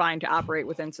 yes, they are fine to operate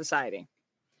within society.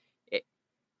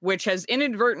 Which has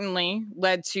inadvertently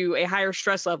led to a higher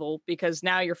stress level because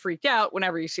now you're freaked out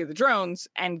whenever you see the drones,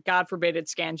 and God forbid it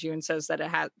scans you and says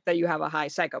that that you have a high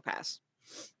psychopath.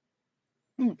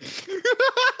 Steve,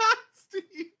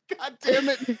 God damn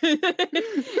it.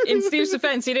 In Steve's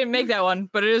defense, he didn't make that one,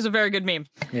 but it is a very good meme.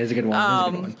 Yeah, it's a good one. It's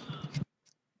a good one.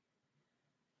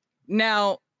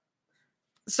 Now,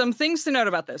 some things to note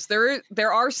about this.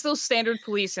 There are still standard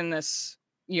police in this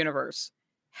universe.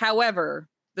 However,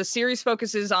 the series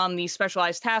focuses on the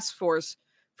specialized task force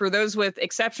for those with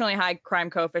exceptionally high crime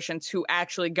coefficients who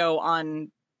actually go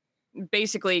on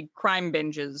basically crime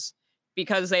binges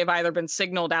because they've either been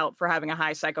signaled out for having a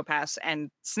high psychopath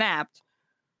and snapped,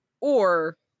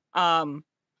 or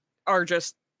are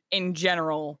just in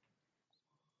general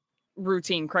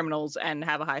routine criminals and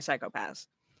have a high psychopath.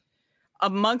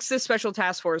 Amongst this special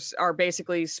task force are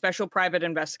basically special not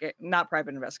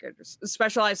private investigators,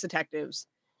 specialized detectives.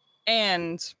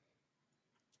 And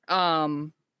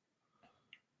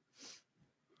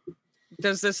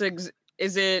does this is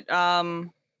it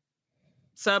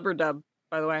sub or dub,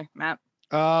 by the way, Matt?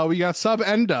 We got sub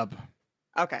and dub.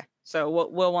 Okay, so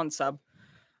we'll want sub.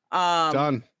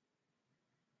 Done.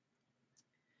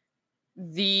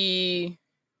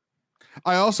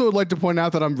 I also would like to point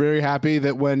out that I'm very happy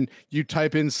that when you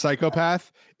type in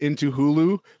psychopath into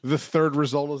Hulu, the third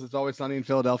result is It's Always Sunny in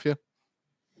Philadelphia.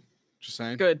 Just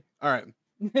saying. Good. All right.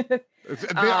 They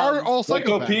are all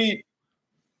Psycho psychopaths. Pete.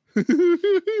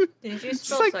 Did you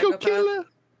spell Psycho psychopath? killer.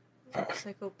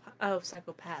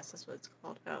 Psychopaths. That's what it's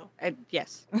called. Oh.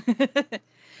 Yes.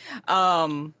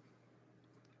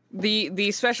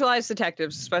 The specialized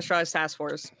detectives, specialized task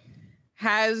force,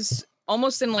 has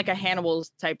almost in like a Hannibal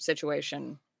type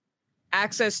situation,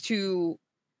 access to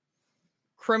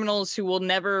criminals who will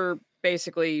never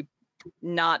basically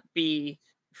not be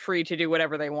free to do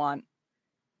whatever they want.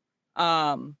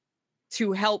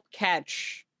 To help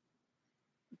catch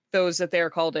those that they're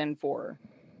called in for.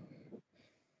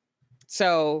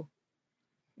 So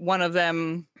one of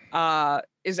them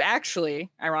is actually,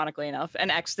 ironically enough,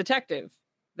 an ex-detective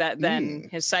that then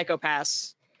his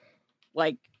psychopaths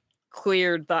like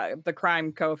cleared the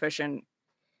crime coefficient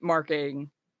marking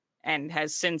and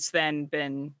has since then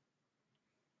been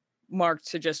marked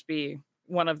to just be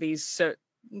one of these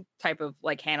type of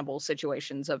like Hannibal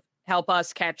situations of help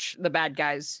us catch the bad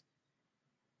guys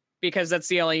because that's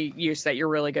the only use that you're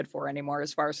really good for anymore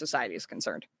as far as society is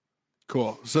concerned.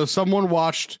 Cool. So someone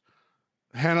watched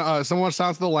someone watched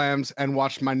Silence of the Lambs and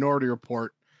watched Minority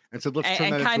Report and said, let's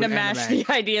turn that into kind of an mash anime.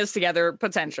 the ideas together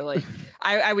potentially.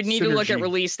 I would need to look at Synergy.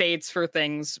 release dates for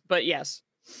things, but yes.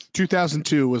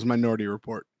 2002 was Minority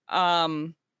Report.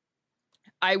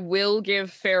 I will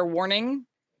give fair warning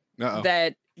Uh-oh.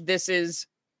 that this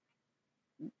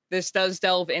does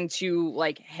delve into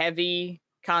like heavy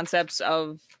concepts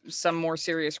of some more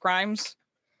serious crimes.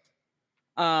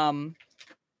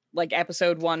 Like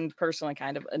episode 1 personally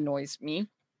kind of annoys me,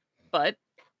 but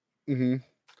Mm-hmm.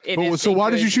 it But, is so a why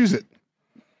did you good- choose it?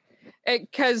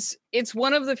 Because it's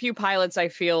one of the few pilots I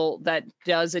feel that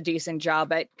does a decent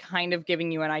job at kind of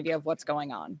giving you an idea of what's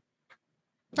going on.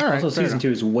 All right. Also, fair season enough.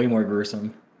 2 is way more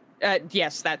gruesome.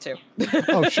 Yes, that too.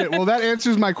 Oh shit. Well, that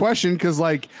answers my question because,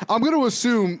 like, I'm going to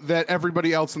assume that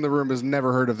everybody else in the room has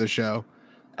never heard of the show.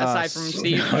 Aside from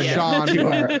Steve, yeah. Sean, You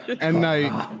are. and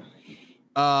Knight.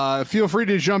 Feel free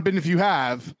to jump in if you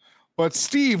have. But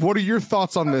Steve, what are your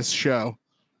thoughts on this show?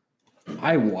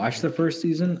 I watched the first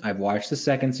season. I've watched the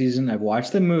second season. I've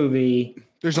watched the movie.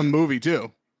 There's a movie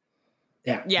too.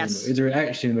 Yeah. Yes.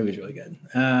 Actually, the movie's really good.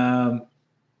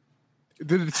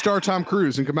 Did it star Tom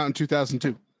Cruise and come out in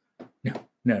 2002?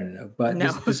 No. But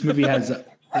No. This movie has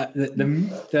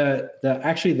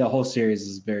actually the whole series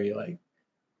is very like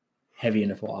heavy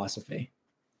into philosophy.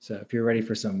 So if you're ready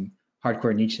for some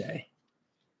hardcore Nietzsche,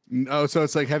 Oh, so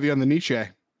it's like heavy on the Nietzsche. yeah,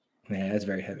 that's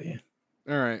very heavy.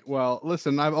 All right. Well,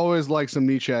 listen, I've always liked some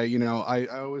Nietzsche. You know, I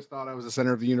always thought I was the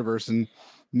center of the universe, and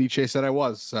Nietzsche said I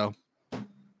was. So,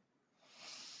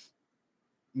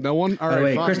 no one. All By the right,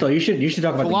 way, fine. Crystal, you should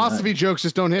talk about Philosophy the jokes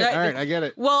just don't hit. Yeah, All right, I get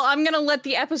it. Well, I'm gonna let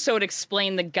the episode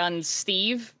explain the gun,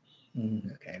 Steve.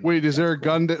 gun. Okay. Wait, is there a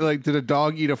gun that like did a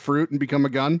dog eat a fruit and become a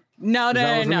gun? No, Is that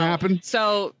no, what's no, gonna no. happen?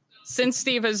 So since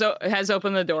Steve has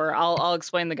opened the door, I'll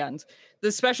explain the guns.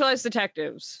 The specialized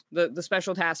detectives, the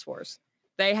special task force,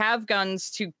 they have guns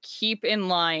to keep in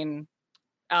line.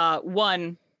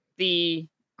 One, the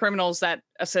criminals that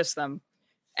assist them,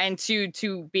 and two,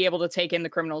 to be able to take in the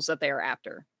criminals that they are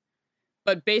after.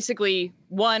 But basically,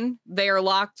 one, they are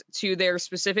locked to their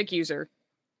specific user.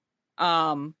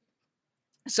 So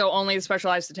only the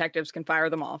specialized detectives can fire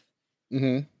them off.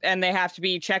 Mm-hmm. And they have to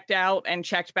be checked out and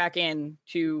checked back in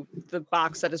to the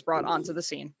box that is brought onto the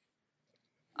scene.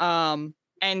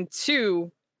 And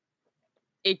two,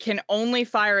 it can only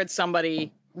fire at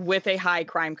somebody with a high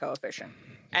crime coefficient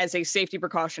as a safety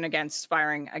precaution against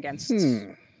firing against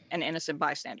an innocent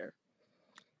bystander.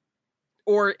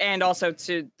 And also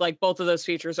to, like, both of those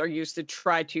features are used to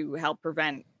try to help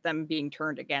prevent them being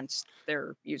turned against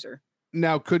their user.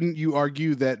 Now, couldn't you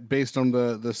argue that based on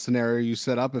the scenario you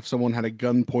set up, if someone had a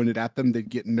gun pointed at them, they'd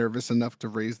get nervous enough to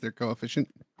raise their coefficient?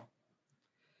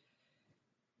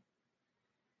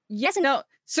 Yes and no.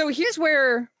 So here's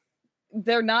where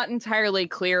they're not entirely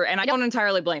clear, and I don't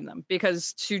entirely blame them,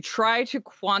 because to try to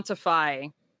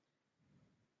quantify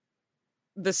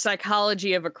the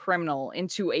psychology of a criminal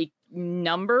into a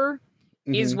number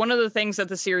is one of the things that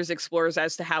the series explores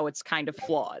as to how it's kind of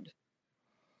flawed.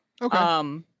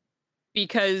 Okay.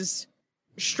 Because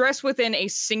stress within a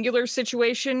singular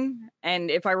situation,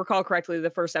 and if I recall correctly, the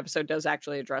first episode does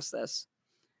actually address this.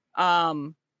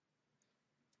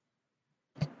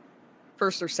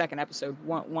 First or second episode,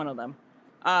 one of them.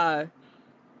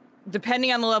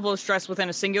 Depending on the level of stress within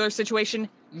a singular situation,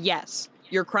 yes,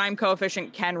 your crime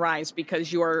coefficient can rise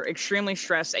because you are extremely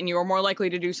stressed and you are more likely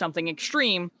to do something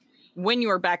extreme when you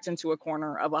are backed into a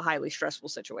corner of a highly stressful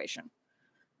situation.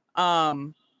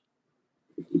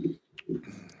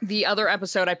 The other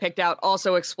episode I picked out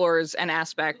also explores an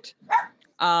aspect,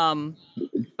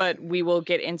 but we will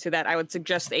get into that. I would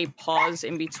suggest a pause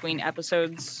in between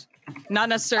episodes, not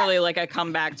necessarily like a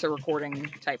comeback to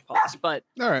recording type pause, but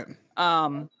All right.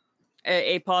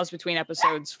 A pause between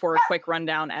episodes for a quick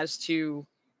rundown as to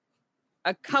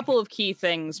a couple of key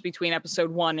things between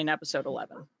episode 1 and episode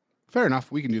 11. Fair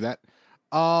enough. We can do that.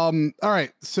 All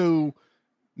right. So,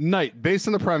 Knight, based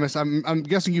on the premise, I'm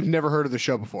guessing you've never heard of the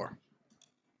show before.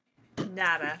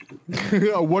 Nada.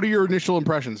 What are your initial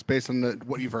impressions based on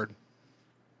what you've heard?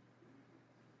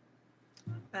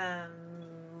 I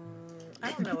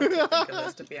don't know what to think of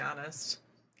this, to be honest.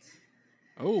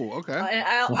 Oh, okay.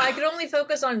 I could only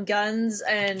focus on guns,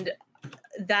 and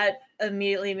that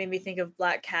immediately made me think of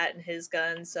Black Cat and his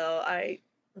gun. So I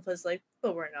was like,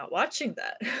 "But we're not watching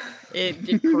that."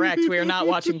 Correct. We are not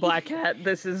watching Black Cat.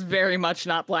 This is very much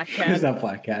not Black Cat. It's not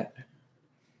Black Cat.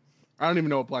 I don't even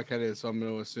know what Black Cat is, so I'm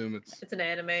going to assume It's an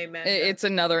anime, man. It's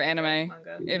another anime.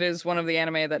 Manga. It is one of the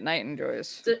anime that Knight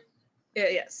enjoys. Yeah,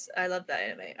 yes, I love that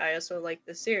anime. I also like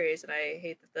the series, and I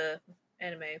hate that the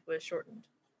anime was shortened.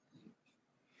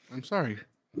 I'm sorry.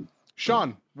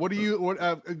 Sean,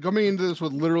 coming into this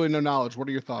with literally no knowledge, what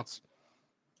are your thoughts?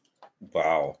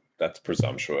 Wow, that's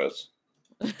presumptuous.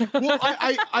 Well,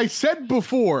 I said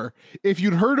before, if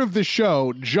you'd heard of the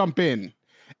show, jump in.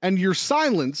 And your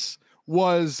silence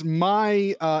was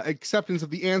my acceptance of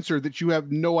the answer that you have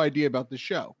no idea about the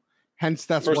show. Hence,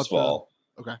 that's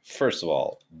First of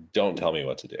all, don't tell me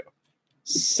what to do.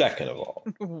 Second of all,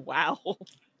 wow.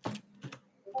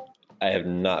 I have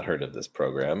not heard of this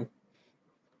program.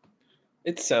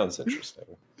 It sounds interesting.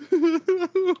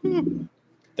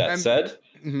 That said,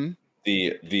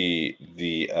 the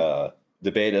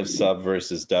debate of sub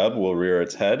versus dub will rear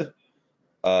its head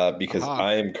because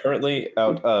I am currently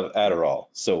out of Adderall.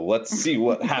 So let's see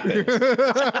what happens.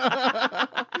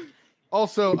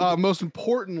 Also, most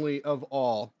importantly of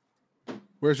all,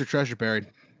 where's your treasure buried,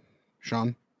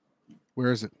 Sean?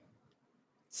 Where is it?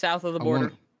 South of the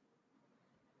border.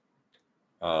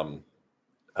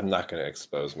 I'm not going to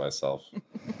expose myself.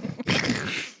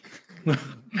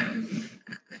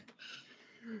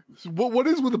 What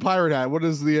is with the pirate hat? What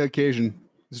is the occasion?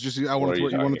 It's just I want to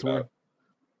wear. You want to wear.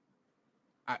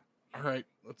 All right,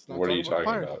 let's not. What are you talking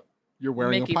talking about? You're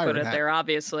wearing Mickey a pirate put it hat. there,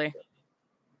 obviously.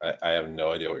 I have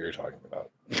no idea what you're talking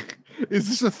about. Is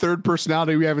this a third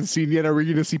personality we haven't seen yet? Are we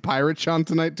going to see Pirate Sean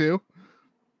tonight too?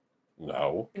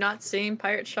 No. You're not seeing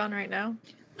Pirate Sean right now?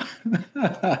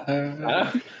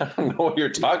 I don't know what you're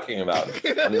talking about.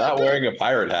 I'm not wearing a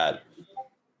pirate hat.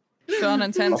 Sean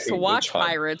intends to Fucking watch witch hunt.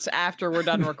 Pirates after we're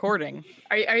done recording.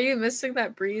 Are you missing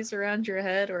that breeze around your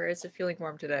head, or is it feeling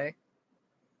warm today?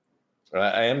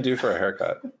 I am due for a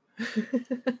haircut.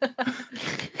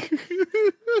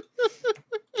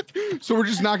 So we're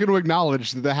just not going to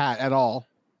acknowledge the hat at all.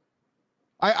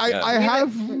 I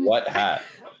have what hat?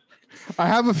 I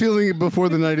have a feeling before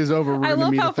the night is over, we're I going to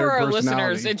love meet how a third for our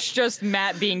personality. listeners, it's just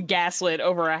Matt being gaslit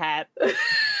over a hat.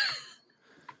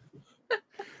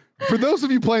 For those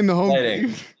of you playing the home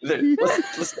Lighting. game,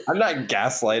 Listen, I'm not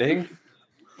gaslighting.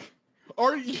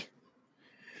 are you?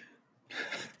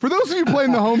 For those of you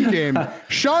playing the home game,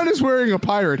 Sean is wearing a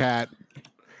pirate hat,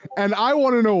 and I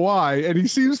want to know why. And he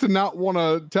seems to not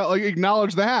want to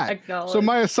acknowledge the hat. So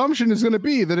my assumption is going to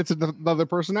be that it's another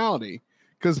personality,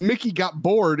 because Mickey got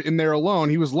bored in there alone.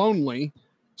 He was lonely,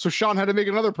 so Sean had to make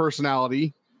another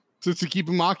personality to keep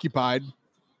him occupied.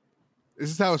 This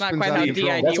is how it It's not spins quite out how of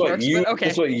control. DID That's what works, you. but okay.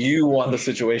 That's what you want the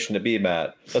situation to be,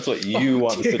 Matt. That's what you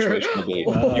want the situation to be.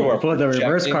 You are pull the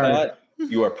reverse projecting card. that.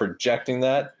 You are projecting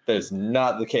that. That is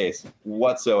not the case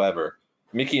whatsoever.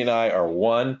 Mickey and I are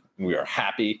one, and we are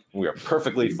happy, and we are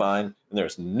perfectly fine, and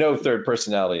there's no third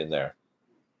personality in there.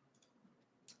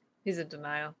 He's in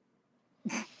denial.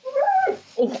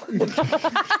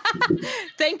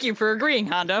 Thank you for agreeing,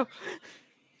 Hondo.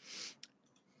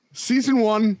 Season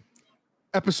 1,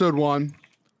 Episode 1,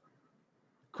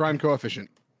 Crime Coefficient.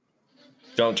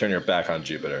 Don't turn your back on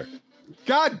Jupiter.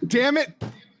 God damn it!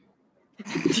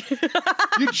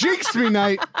 You jinxed me,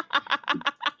 Knight.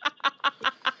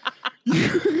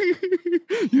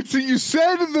 You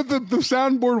said that the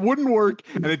soundboard wouldn't work,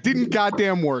 and it didn't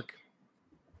goddamn work.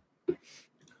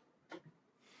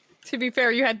 To be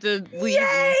fair, you had to leave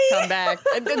and come back.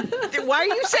 Why are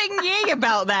you saying yay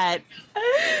about that?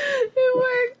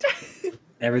 It worked.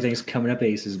 Everything's coming up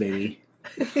aces, baby.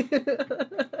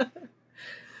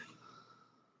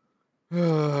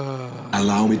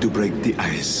 Allow me to break the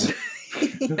ice.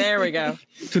 There we go.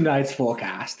 Tonight's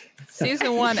forecast.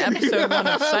 Season 1, Episode 1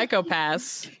 of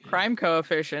Psychopaths, Crime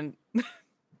Coefficient.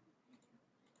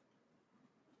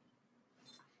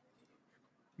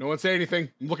 No one say anything.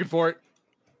 I'm looking for it.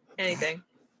 Anything.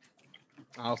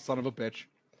 Oh, son of a bitch.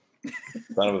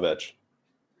 Son of a bitch.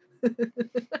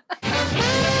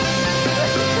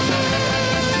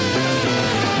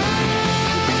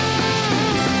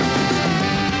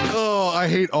 Oh, I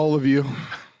hate all of you.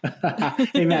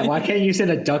 Hey, Matt, why can't you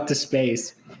send a duck to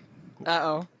space?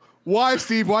 Uh-oh. Why,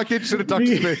 Steve? Why can't you send a duck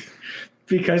to space?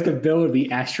 Because the bill would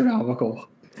be astronomical.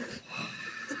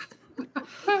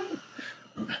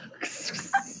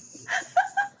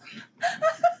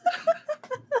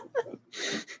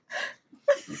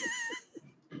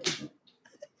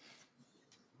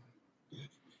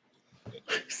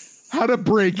 How to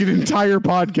break an entire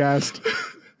podcast.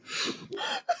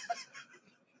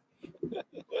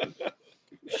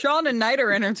 Sean and Knight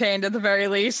are entertained at the very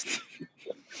least.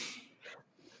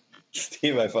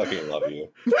 Steve, I fucking love you.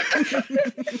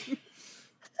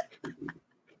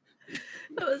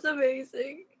 That was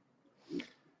amazing.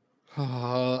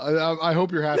 I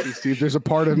hope you're happy, Steve. There's a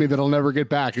part of me that'll never get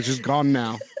back. It's just gone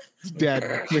now. It's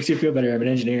dead. Makes you feel better. I'm an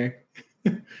engineer.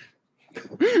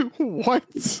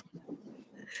 What?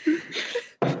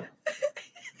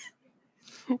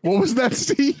 What was that,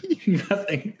 Steve?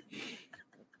 Nothing.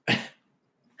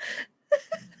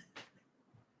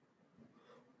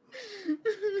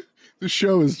 The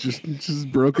show is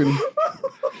just broken.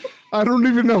 I don't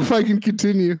even know if I can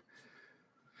continue.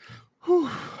 Whew.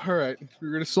 All right,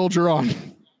 we're gonna soldier on.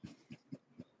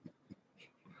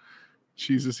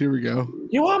 Jesus, here we go.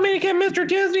 You want me to get Mr.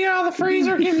 Disney out of the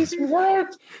freezer? Give me some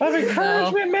words of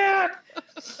encouragement, Matt.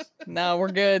 No,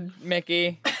 we're good,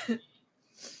 Mickey. Good,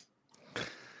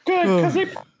 because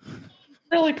he's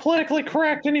really politically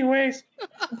correct anyways.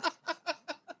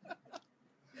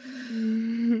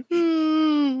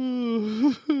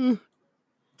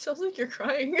 Sounds like you're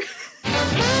crying.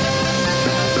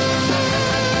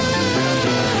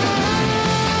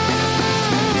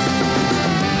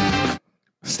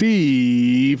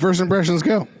 Steve, first impressions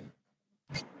go.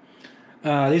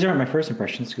 These aren't my first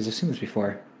impressions because I've seen this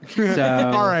before.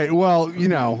 So, all right. Well, you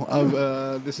know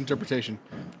of this interpretation,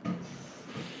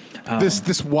 this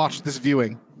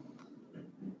viewing.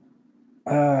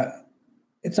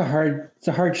 It's a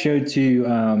hard show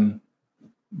to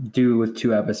do with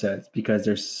 2 episodes because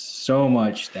there's so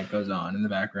much that goes on in the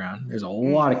background. There's a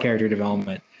lot of character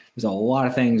development. There's a lot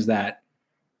of things that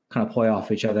kind of play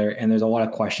off each other, and there's a lot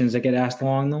of questions that get asked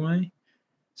along the way.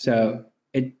 So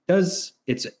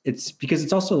it's because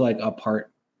it's also like a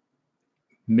part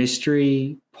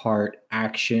mystery, part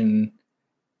action,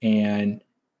 and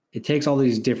it takes all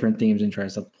these different themes and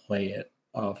tries to play it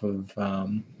off of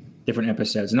different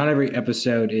episodes. Not every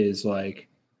episode is like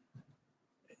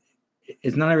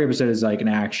an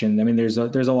action. I mean, there's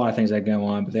a lot of things that go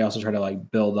on, but they also try to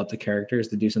like build up the characters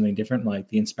to do something different. Like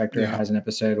the inspector has an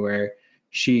episode where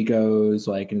she goes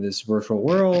like into this virtual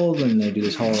world and they do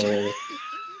this whole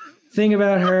thing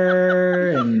about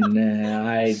her. And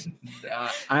I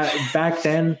back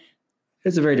then,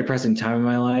 it's a very depressing time in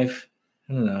my life.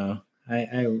 I don't know.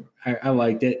 I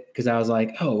liked it because I was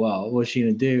like, oh, well, what's she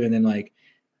going to do? And then like,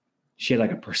 she had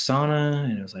like a persona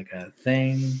and it was like a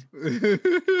thing.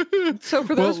 So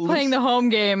for those playing the home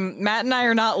game, Matt and I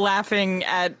are not laughing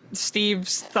at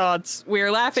Steve's thoughts.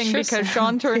 We're laughing because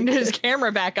Sean turned his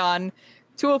camera back on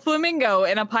to a flamingo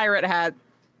in a pirate hat,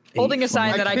 holding a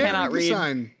sign that I cannot read. You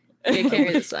can't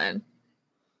read the sign.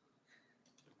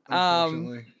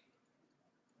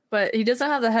 But he doesn't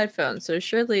have the headphones, so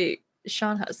surely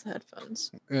Sean has the headphones.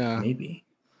 Yeah. Maybe.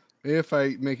 If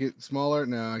I make it smaller,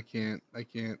 no, I can't.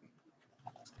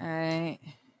 All right.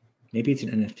 Maybe it's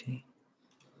an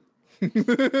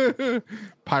NFT.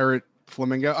 Pirate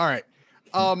flamingo. All right.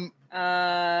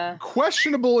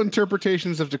 Questionable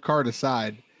interpretations of Descartes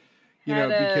aside,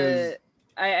 because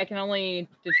I can only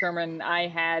determine I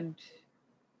had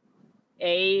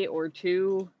A or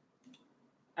 2.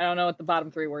 I don't know what the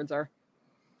bottom 3 words are.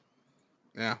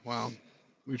 Yeah, well,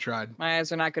 we tried. My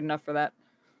eyes are not good enough for that.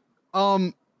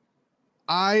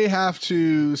 I have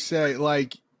to say,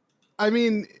 like, I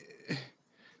mean,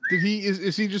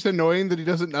 is he just annoying that he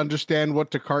doesn't understand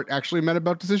what Descartes actually meant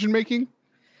about decision making?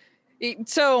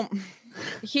 So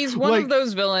he's one of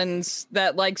those villains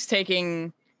that likes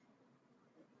taking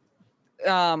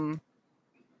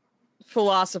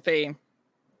philosophy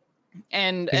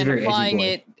and applying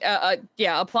it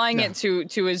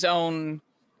to his own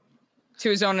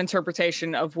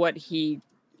interpretation of what he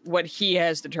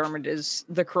has determined is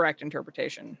the correct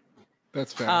interpretation.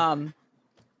 That's fair.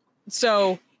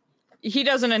 So he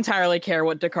doesn't entirely care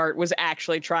what Descartes was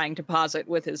actually trying to posit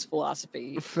with his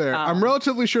philosophy. Fair. I'm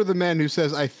relatively sure the man who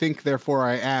says, "I think, therefore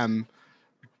I am,"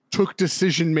 took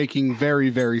decision making very,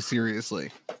 very seriously.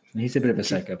 He's a bit of a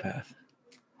psychopath.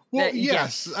 Well,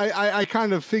 yes, I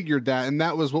kind of figured that, and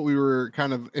that was what we were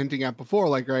kind of hinting at before.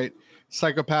 Like, right,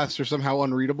 psychopaths are somehow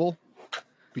unreadable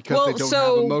because they don't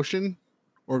have emotion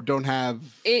or don't have.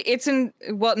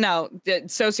 No,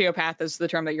 sociopath is the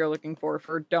term that you're looking for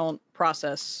don't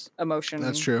process emotion.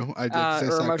 That's true. I did say or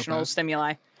psychopath. Emotional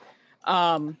stimuli.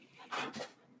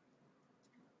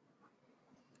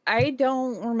 I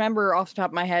don't remember off the top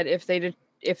of my head if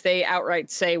they outright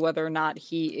say whether or not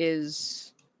he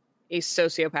is a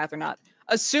sociopath or not.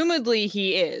 Assumedly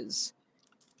he is,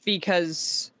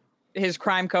 because his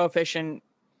crime coefficient,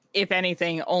 if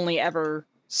anything, only ever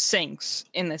sinks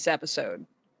in this episode.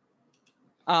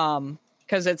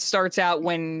 Because it starts out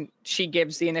when she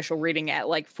gives the initial reading at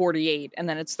like 48, and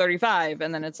then it's 35,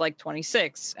 and then it's like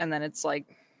 26, and then it's like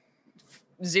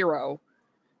 0.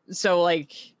 So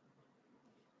like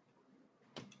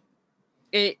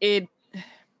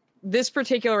this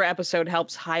particular episode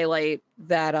helps highlight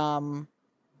that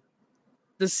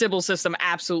the Sybil system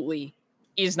absolutely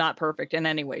is not perfect in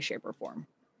any way, shape, or form.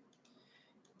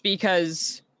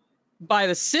 Because by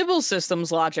the Sybil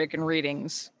system's logic and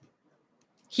readings,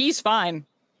 he's fine.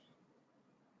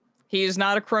 He is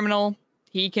not a criminal.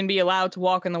 He can be allowed to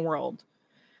walk in the world.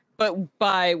 But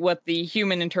by what the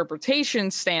human interpretation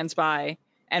stands by,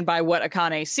 and by what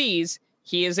Akane sees,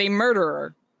 he is a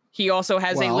murderer. He also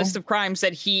has a list of crimes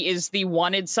that he is the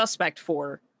wanted suspect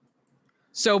for.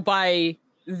 So by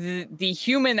the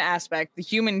human aspect, the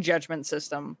human judgment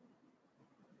system,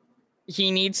 he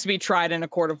needs to be tried in a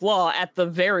court of law at the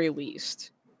very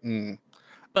least.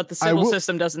 But the civil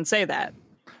system doesn't say that.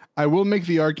 I will make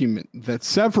the argument that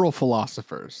several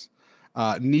philosophers,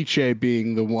 Nietzsche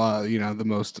being the one, the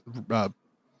most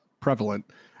prevalent,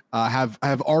 have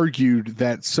argued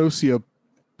that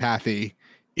sociopathy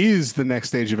is the next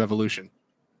stage of evolution.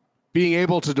 Being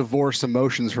able to divorce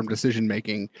emotions from decision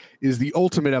making is the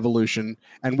ultimate evolution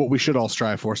and what we should all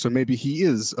strive for. So maybe he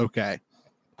is okay.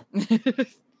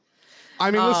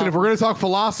 I mean, listen, if we're going to talk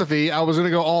philosophy, I was going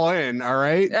to go all in. All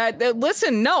right.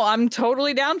 Listen, no, I'm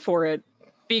totally down for it,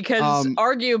 because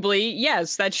arguably,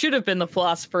 yes, that should have been the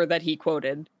philosopher that he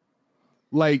quoted.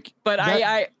 But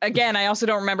I also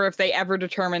don't remember if they ever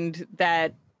determined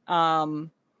that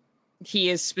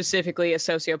he is specifically a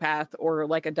sociopath or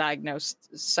like a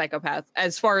diagnosed psychopath,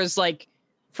 as far as like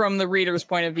from the reader's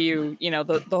point of view,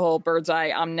 the whole bird's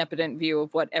eye omnipotent view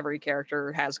of what every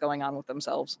character has going on with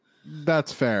themselves.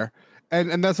 That's fair.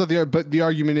 And that's not but the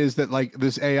argument is that like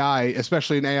this AI,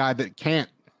 especially an AI that can't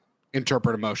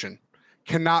interpret emotion,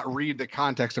 cannot read the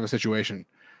context of a situation,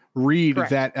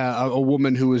 that a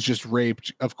woman who was just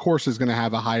raped, of course, is going to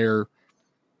have a higher.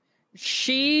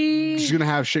 She's going to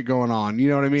have shit going on. You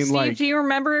know what I mean? Steve, do you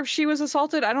remember if she was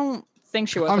assaulted? I don't think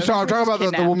she was. I'm sorry. I'm talking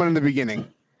about the woman in the beginning.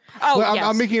 Oh, yes.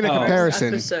 I'm making a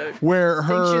comparison where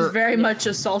her. She's very much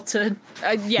assaulted.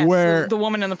 Yes, where the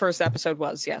woman in the first episode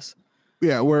was, yes.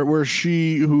 Yeah, where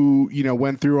she who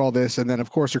went through all this, and then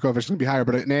of course her coefficient is going to be higher,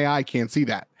 but an AI can't see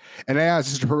that. An AI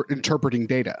is just interpreting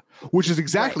data, which is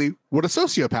exactly what a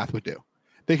sociopath would do.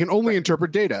 They can only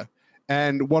interpret data.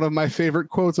 And one of my favorite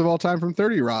quotes of all time from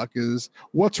 30 Rock is,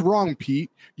 "What's wrong, Pete?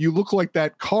 You look like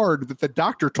that card that the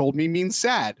doctor told me means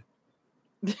sad."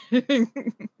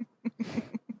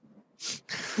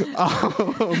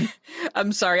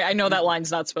 I'm sorry. I know that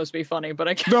line's not supposed to be funny,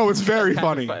 but no, it's very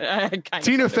funny.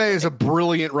 Tina Fey is a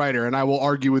brilliant writer, and I will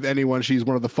argue with anyone she's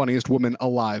one of the funniest women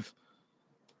alive.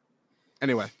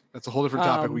 Anyway, that's a whole different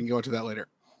topic. We can go into that later.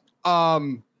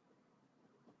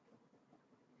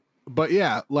 But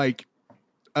yeah, like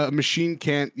a machine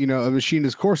can't, a machine,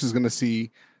 of course, is going to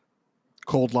see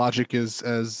cold logic as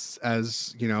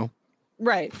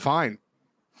right. Fine.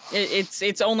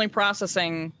 It's only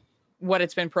processing what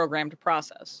it's been programmed to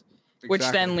process, which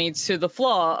then leads to the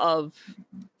flaw of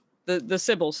the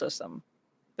Sybil system,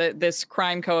 this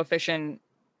crime coefficient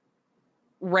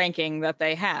ranking that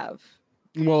they have.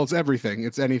 Well, it's everything.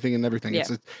 It's anything and everything. Yeah.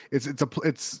 It's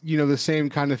the same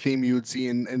kind of theme you would see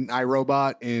in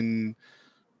iRobot, in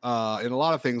a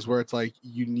lot of things where it's like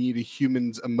you need a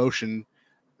human's emotion,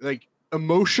 like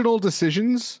emotional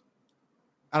decisions.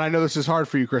 And I know this is hard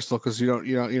for you, Crystal, because you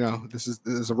don't, this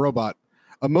is a robot.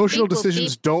 Emotional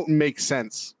decisions don't make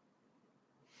sense,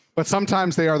 but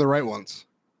sometimes they are the right ones,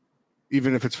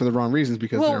 even if it's for the wrong reasons,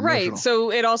 because they're emotional.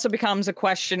 So it also becomes a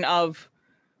question of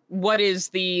what is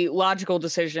the logical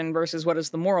decision versus what is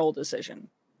the moral decision.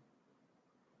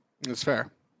 That's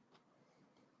fair.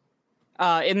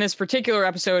 In this particular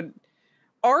episode,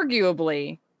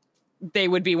 arguably, they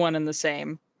would be one and the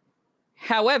same.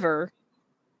 However,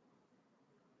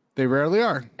 They rarely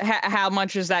are. How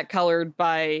much is that colored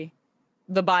by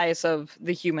the bias of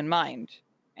the human mind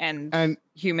and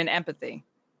human empathy?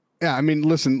 Yeah, I mean,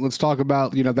 listen, let's talk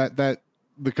about, that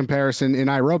the comparison in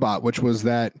iRobot, which was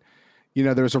that,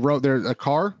 there was a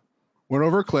car went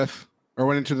over a cliff or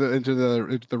went into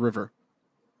the river,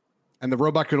 and the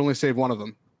robot could only save one of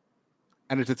them.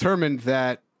 And it determined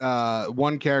that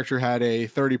one character had a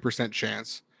 30%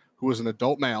 chance, who was an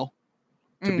adult male,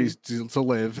 to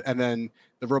live, and then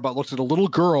the robot looked at a little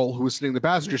girl who was sitting in the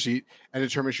passenger seat and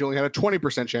determined she only had a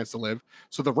 20% chance to live.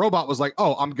 So the robot was like,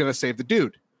 "Oh, I'm gonna save the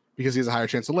dude because he has a higher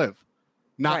chance to live,"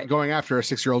 not going after a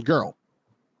 6-year-old girl.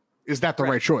 Is that the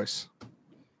right choice?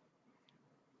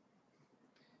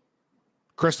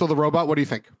 Crystal, the robot, what do you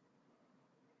think?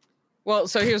 Well,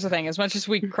 so here's the thing. As much as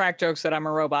we crack jokes that I'm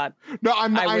a robot, no,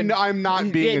 I'm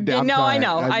not being a damn. No, I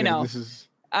know. This is.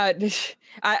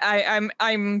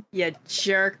 I'm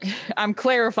jerk. I'm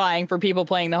clarifying for people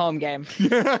playing the home game.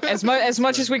 As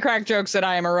much as we crack jokes that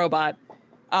I am a robot,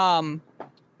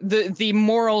 the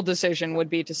moral decision would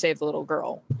be to save the little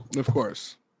girl. Of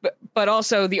course. But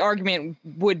also the argument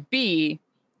would be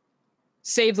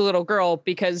save the little girl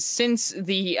because since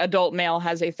the adult male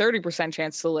has a 30%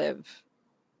 chance to live,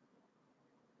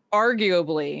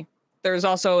 arguably there's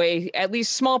also a at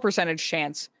least small percentage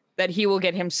chance that he will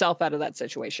get himself out of that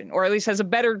situation, or at least has a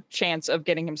better chance of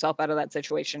getting himself out of that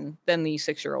situation than the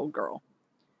 6-year-old girl.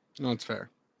 No, it's fair.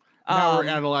 Now we're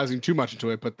analyzing too much into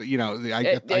it, but I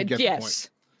get the point.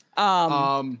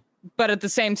 But at the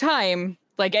same time,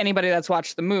 like anybody that's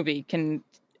watched the movie can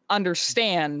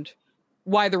understand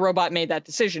why the robot made that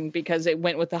decision because it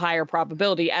went with the higher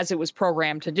probability as it was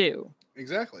programmed to do.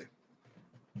 Exactly.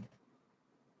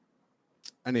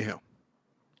 Anyhow.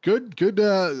 Good,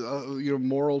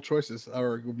 moral choices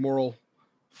or moral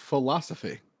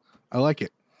philosophy. I like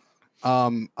it.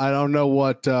 I don't know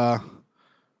what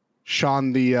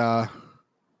Sean the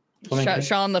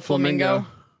Flamingo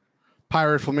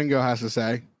Pirate Flamingo has to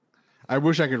say. I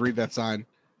wish I could read that sign.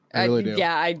 I really do.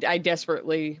 Yeah, I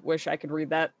desperately wish I could read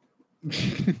that.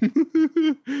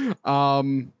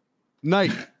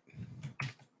 Knight.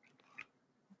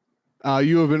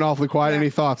 You have been awfully quiet. Any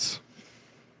thoughts?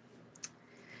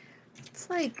 It's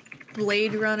like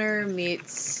Blade Runner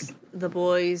meets The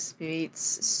Boys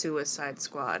meets Suicide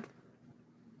Squad.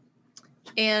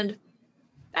 And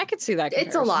I could see that.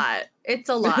 It's a lot. It's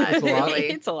a lot. Really.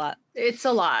 It's a lot. It's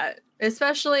a lot.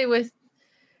 Especially with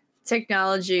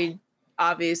technology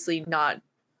obviously not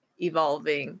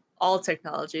evolving. All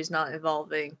technology is not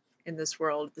evolving in this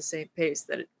world at the same pace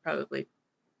that it probably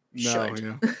should.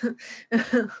 Yeah.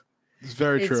 It's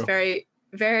very true. It's very,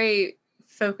 very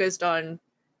focused on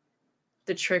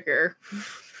the trigger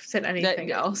than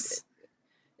anything else.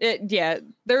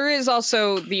 There is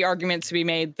also the argument to be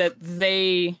made that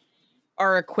they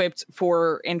are equipped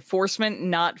for enforcement,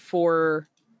 not for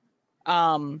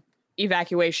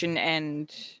evacuation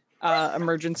and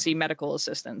emergency medical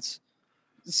assistance.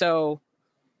 So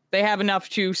they have enough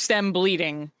to stem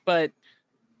bleeding, but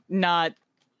not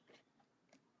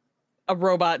a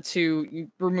robot to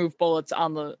remove bullets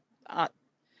on the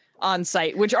on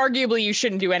site, which arguably you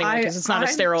shouldn't do anyway because it's not a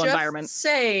sterile environment.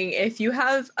 Saying if you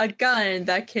have a gun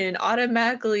that can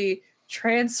automatically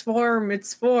transform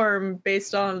its form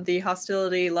based on the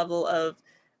hostility level of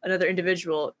another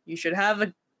individual, you should have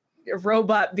a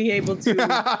robot be able to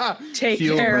take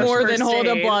care of more than hold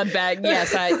a blood bag.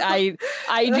 Yes, I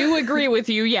do agree with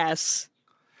you. Yes.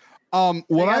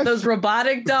 Those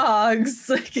robotic dogs.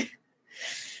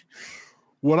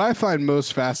 What I find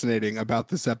most fascinating about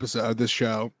this episode, this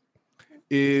show,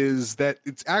 is that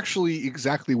it's actually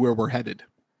exactly where we're headed,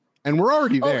 and we're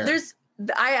already there.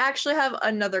 I actually have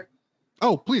another.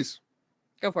 Oh, please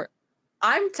go for it.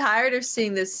 I'm tired of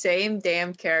seeing the same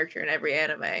damn character in every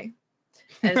anime.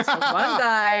 And it's the one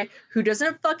guy who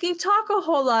doesn't fucking talk a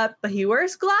whole lot, but he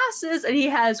wears glasses and he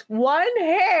has one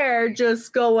hair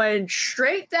just going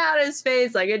straight down his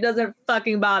face like it doesn't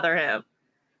fucking bother him.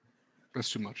 That's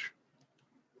too much.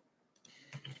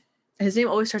 His name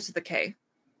always starts with a K.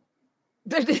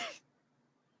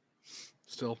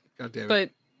 Still, God damn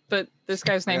it. But this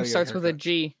guy's name starts with a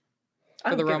G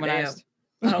for the Romanized.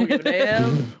 I don't give a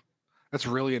damn. That's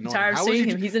really annoying. I'm tired of seeing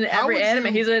him. He's in every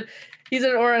anime. He's in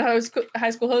Ouran High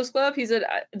School Host Club. He's in.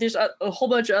 There's a whole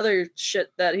bunch of other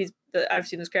shit that I've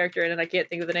seen this character in, and I can't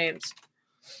think of the names.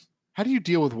 How do you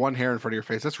deal with one hair in front of your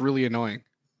face? That's really annoying.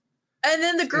 And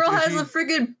then the girl has a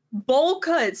freaking bowl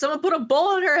cut. Someone put a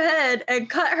bowl on her head and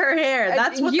cut her hair.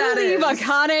 That's what that is. You leave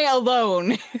Akane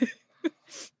alone.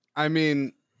 I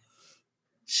mean,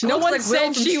 no one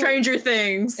said she Stranger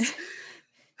Things.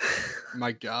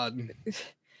 My God.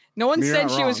 No one You're said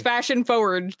not she was wrong. fashion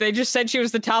forward. They just said she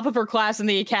was the top of her class in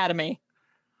the academy.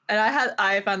 And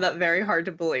I found that very hard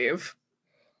to believe.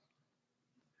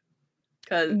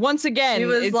 Because Once again, she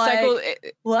was it like, cycles.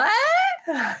 what?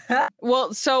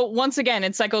 Well, so once again,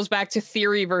 it cycles back to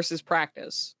theory versus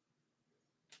practice.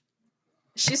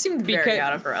 She seemed Because- very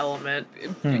out of her element.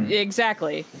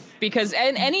 Exactly, because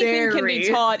anything can be Very.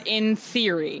 taught in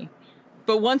theory,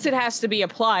 but once it has to be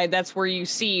applied, that's where you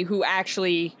see who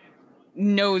actually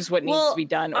knows what needs to be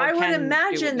done. Or I would can do what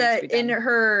imagine needs to be that in done.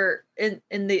 her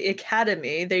in the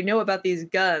academy, they know about these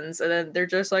guns, and then they're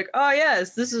just like, "Oh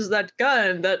yes, this is that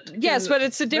gun that Yes, can but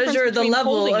it's the difference measure the between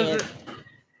level holding of." it.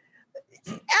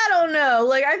 I don't know.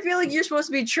 Like, I feel like you're supposed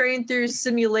to be trained through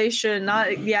simulation, not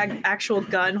the actual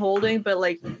gun holding, but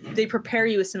like they prepare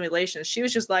you with simulations. She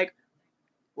was just like,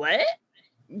 "What?"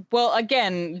 Well,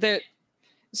 again,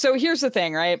 so here's the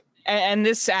thing, right? And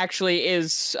this actually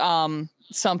is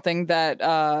something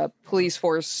that police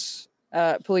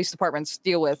departments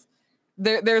deal with.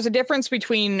 There's a difference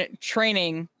between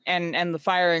training and the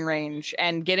firing range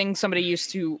and getting somebody used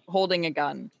to holding a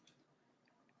gun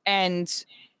and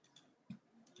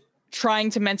trying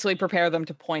to mentally prepare them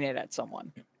to point it at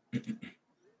someone.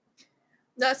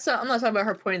 That's I'm not talking about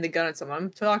her pointing the gun at someone. I'm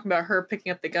talking about her picking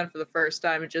up the gun for the first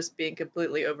time and just being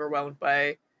completely overwhelmed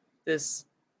by this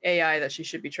AI that she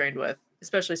should be trained with,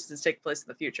 especially since it's taking place in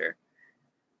the future.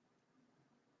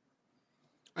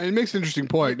 And it makes an interesting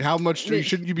point. How much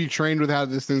shouldn't you be trained with how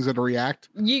this thing's going to react?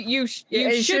 You And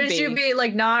should shouldn't you be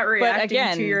like not reacting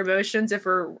again- to your emotions if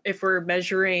we're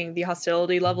measuring the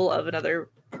hostility level of another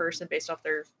person based off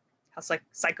their how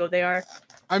psycho they are?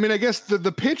 I mean, I guess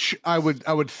the pitch I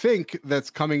would think that's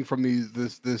coming from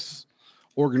this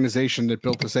organization that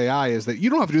built this AI is that you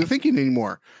don't have to do the thinking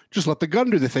anymore. Just let the gun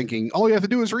do the thinking. All you have to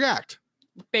do is react.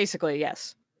 Basically,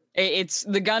 yes. It's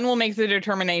the gun will make the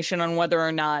determination on whether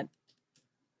or not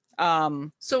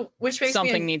So, which makes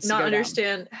something me needs to not go down.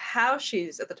 understand how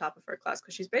she's at the top of her class,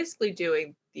 because she's basically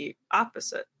doing the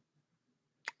opposite.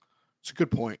 It's a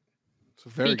good point. It's a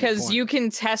very good because point. you can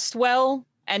test well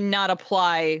and not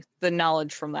apply the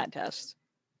knowledge from that test.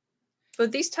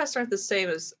 But these tests aren't the same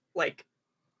as like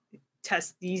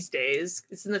tests these days.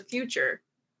 It's in the future.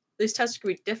 These tests could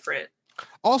be different.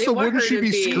 Also, want wouldn't her she to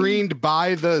be be- screened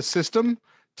by the system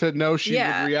to know she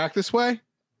Yeah. would react this way?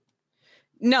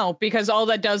 No, because all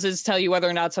that does is tell you whether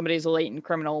or not somebody's a latent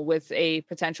criminal with a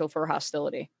potential for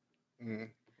hostility.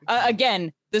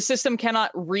 Again, the system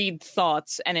cannot read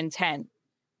thoughts and intent.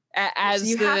 As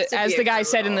You have to be the a guy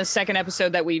said in criminal. the second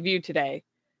episode that we viewed today,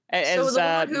 So as the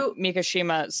woman who-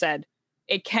 Mikashima said,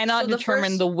 it cannot So the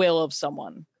determine first- the will of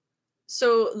someone.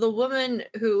 So the woman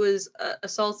who was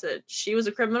assaulted, she was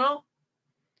a criminal.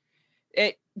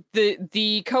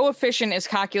 The coefficient is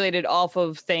calculated off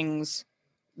of things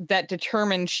that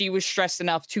determine she was stressed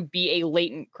enough to be a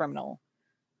latent criminal,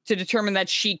 to determine that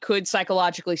she could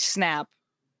psychologically snap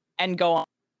and go on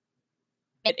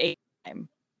at a time.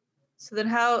 So then,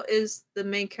 how is the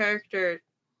main character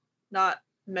not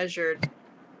measured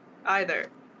either?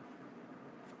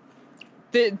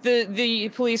 The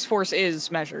police force is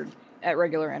measured at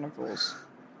regular intervals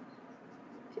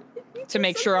to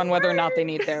make sure on whether or not they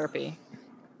need therapy.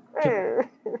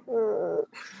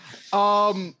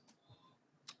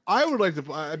 I would like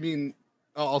to. I mean,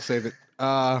 I'll save it.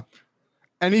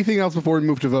 Anything else before we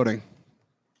move to voting?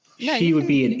 No, she you would can-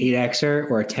 be an 8Xer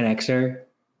or a 10Xer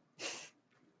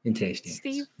in today's standards.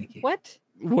 Steve, Thank you. what?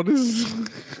 What is?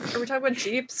 Are we talking about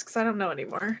Jeeps? Because I don't know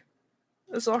anymore.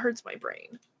 This all hurts my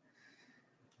brain.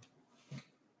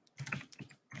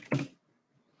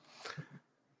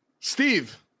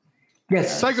 Steve,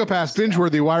 Yes. Psychopaths, binge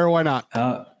worthy. Why or why not?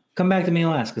 Come back to me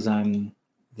last because I'm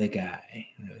the guy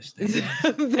who knows things.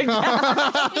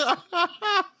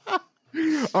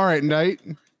 All right, Knight.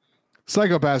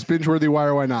 Psychopaths, binge worthy. Why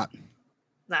or why not?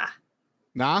 Nah.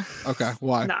 Nah. Okay.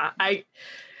 Why? Nah.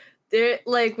 They're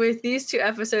like with these two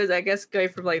episodes, I guess going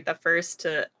from like the first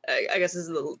to I guess this is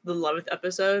the 11th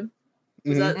episode.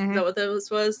 Is that Mhm. is that what this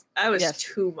was? That was Yes.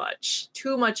 too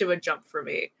much of a jump for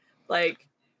me. Like,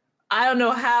 I don't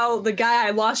know how the guy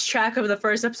I lost track of in the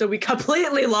first episode, we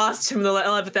completely lost him in the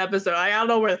 11th episode. I don't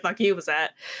know where the fuck he was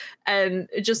at. And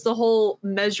just the whole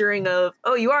measuring of,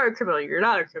 oh, you are a criminal, you're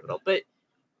not a criminal, but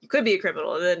you could be a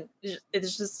criminal. And then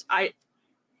it's just,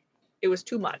 it was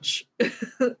too much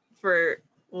for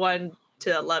 1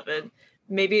 to 11.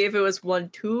 Maybe if it was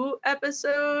 1-2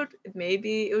 episode,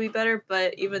 maybe it would be better.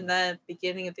 But even then,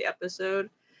 beginning of the episode,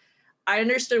 I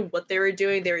understood what they were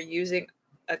doing. They were using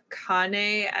a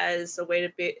Kane as a way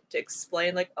to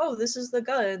explain, like, oh, this is the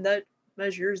gun that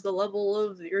measures the level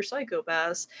of your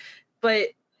psychopaths. But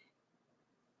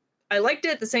I liked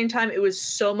it. At the same time, it was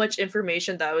so much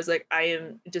information that I was like, I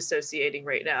am dissociating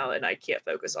right now and I can't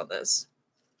focus on this.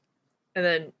 And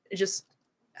then just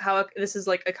how this is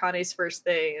like Akane's first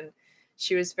thing, and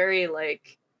she was very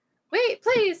like, wait,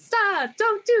 please stop,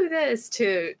 don't do this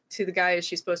to the guys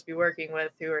she's supposed to be working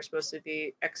with, who are supposed to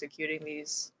be executing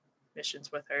these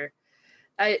missions with her.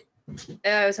 I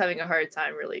was having a hard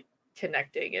time really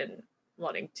connecting and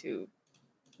wanting to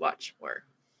watch more.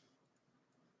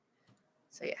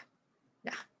 So yeah.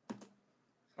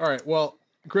 All right. Well,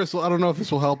 Crystal, I don't know if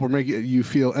this will help or make you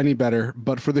feel any better,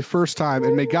 but for the first time,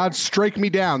 and may God strike me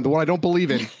down, the one I don't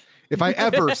believe in, if I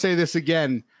ever say this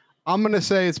again, I'm going to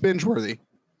say it's binge worthy.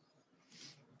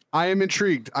 I am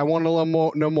intrigued. I want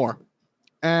to know more.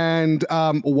 And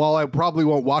while I probably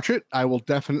won't watch it, I will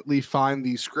definitely find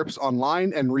the scripts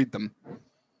online and read them.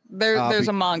 There's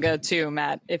a manga too,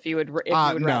 Matt. If you would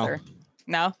rather.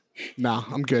 No,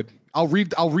 I'm good. I'll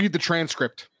read the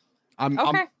transcript. I'm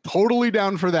totally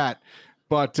down for that.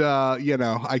 But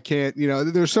I can't.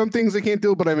 There's some things I can't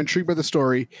do, but I'm intrigued by the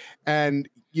story, and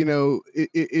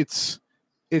it's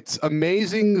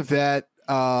amazing that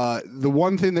the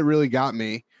one thing that really got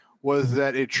me was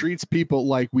that it treats people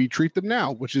like we treat them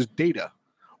now, which is data.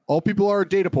 All people are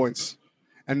data points.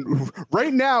 And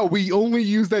right now, we only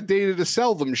use that data to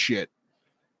sell them shit.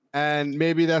 And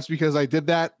maybe that's because I did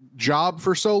that job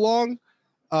for so long.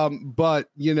 But,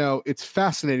 it's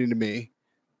fascinating to me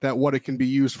that what it can be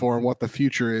used for and what the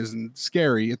future is, and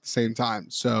scary at the same time.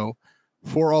 So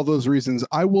for all those reasons,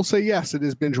 I will say, yes, it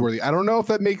is binge worthy. I don't know if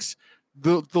that makes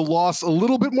the loss a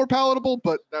little bit more palatable,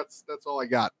 but that's all I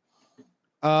got.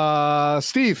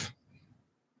 Steve,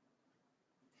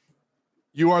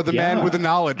 you are the man with the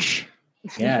knowledge.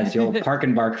 Yeah, it's the old park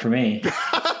and bark for me.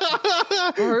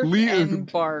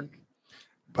 Bark.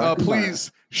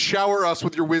 Please shower us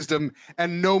with your wisdom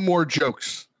and no more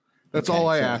jokes. That's all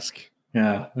I ask.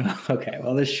 Yeah. Okay.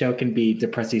 Well, this show can be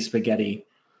depressing spaghetti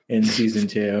in season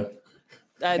 2.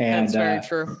 That's very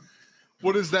true.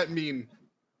 What does that mean?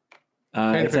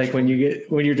 It's like when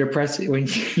you're depressed, when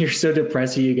you're so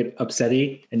depressed, you get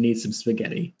upsetty and need some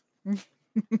spaghetti.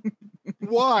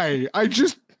 Why?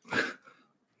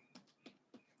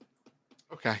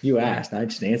 Okay. You asked. I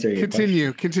just answered your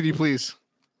question. Continue, please.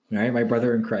 All right, my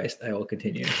brother in Christ. I will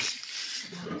continue.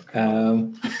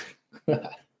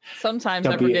 Sometimes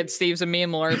I forget Steve's a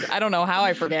meme lord. I don't know how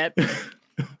I forget.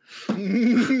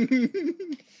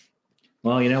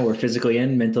 Well, we're physically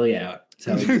in, mentally out. That's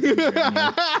how we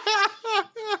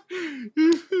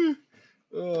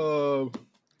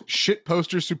shit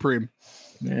poster supreme.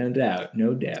 No doubt.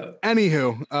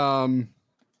 Anywho,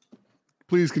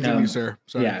 please continue, sir.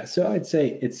 Sorry. Yeah, so I'd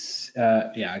say it's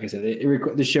like I said,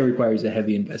 the show requires a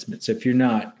heavy investment. So if you're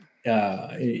not,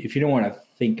 if you don't want to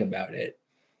think about it,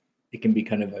 it can be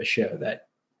kind of a show that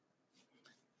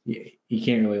you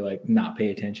can't really like not pay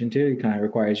attention to. It kind of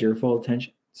requires your full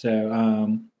attention.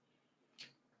 So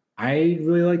I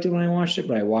really liked it when I watched it,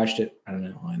 but I watched it, I don't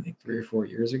know, I think 3 or 4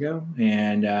 years ago.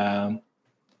 And,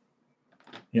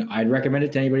 I'd recommend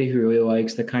it to anybody who really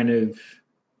likes the kind of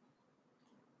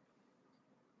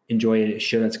enjoy a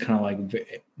show that's kind of like,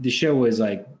 the show was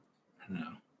like, I don't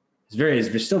know,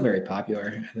 it's still very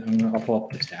popular. I'll pull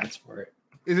up the stats for it.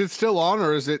 Is it still on,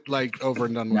 or is it like over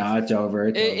and done with? No, it's over.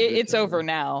 It's over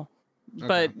now. Okay.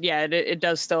 But yeah, it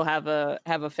does still have a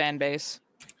fan base.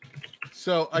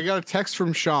 So I got a text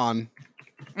from Sean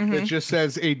that just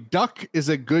says a duck is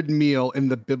a good meal in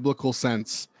the biblical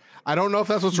sense. I don't know if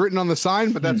that's what's written on the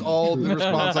sign, but that's all the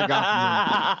response I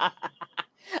got from him.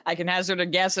 I can hazard a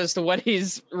guess as to what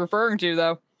he's referring to,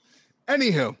 though.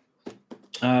 Anywho.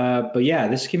 But yeah,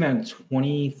 this came out in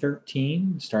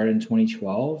 2013, started in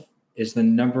 2012. Is the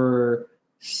number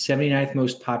 79th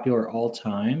most popular all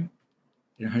time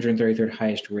and 133rd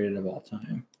highest rated of all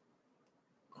time,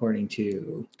 according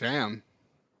to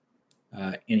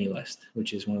AnyList,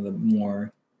 which is one of the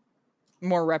more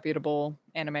reputable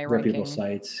anime reputable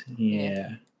sites.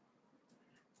 Yeah.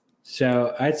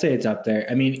 So I'd say it's up there.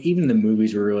 I mean, even the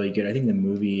movies were really good. I think the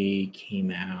movie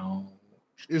came out.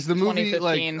 Is the movie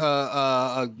like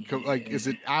is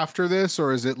it after this,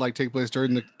 or is it like take place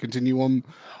during the continuum,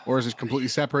 or is it completely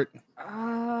separate?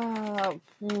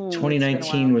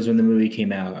 2019 was when the movie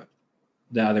came out.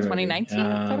 The other 2019?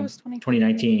 I thought it was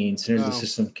 2019. Sinners of the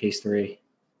System Case 3.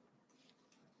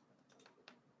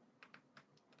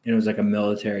 And it was like a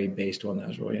military-based one that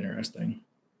was really interesting.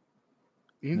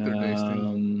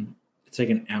 It's like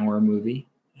an hour movie.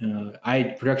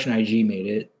 Production IG made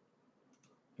it.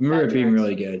 I remember it being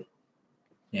really good.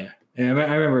 Yeah. I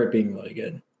remember it being really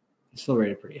good. It's still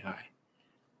rated pretty high.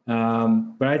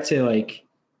 But I'd say like,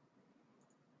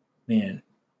 man,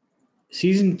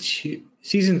 season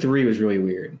 3 was really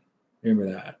weird.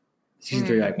 Remember that? Season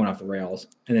 3 like went off the rails,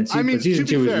 and then season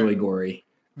 2 was really gory.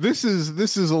 This is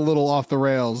a little off the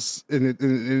rails in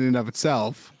and of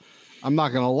itself. I'm not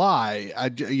gonna lie.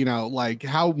 Like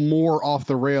how more off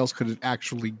the rails could it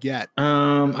actually get?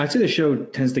 I'd say the show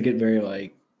tends to get very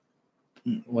like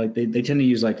they tend to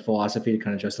use like philosophy to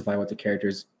kind of justify what the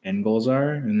characters' end goals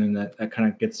are, and then that kind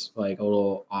of gets like a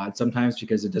little odd sometimes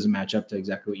because it doesn't match up to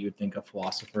exactly what you would think a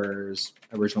philosopher's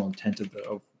original intent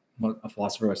of what a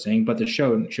philosopher was saying. But the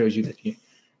show shows you that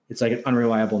it's like an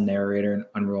unreliable narrator and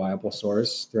unreliable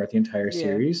source throughout the entire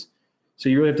series. So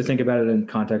you really have to think about it in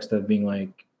context of being like,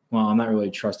 well, I'm not really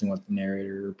trusting what the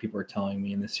narrator or people are telling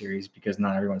me in this series because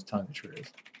not everyone's telling the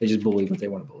truth. They just believe what they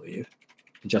want to believe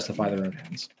to justify their own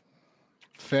ends.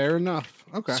 Fair enough.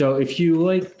 Okay. So if you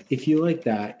like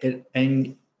that,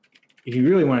 and if you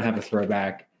really want to have a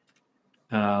throwback,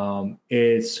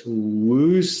 it's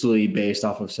loosely based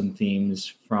off of some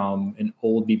themes from an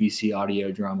old BBC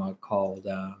audio drama called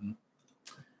let's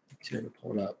see if I can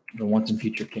pull it up, The Once and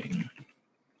Future King.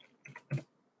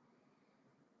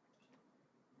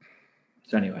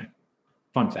 So anyway,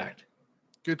 fun fact.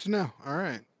 Good to know. All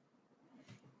right.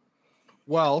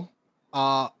 Well,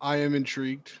 I am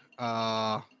intrigued.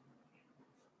 I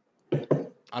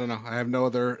don't know. I have no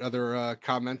other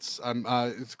comments.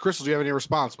 Crystal, do you have any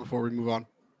response before we move on?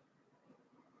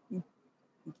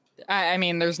 I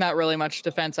mean, there's not really much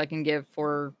defense I can give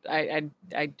for. I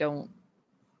don't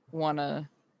want to.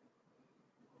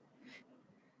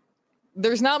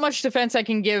 There's not much defense I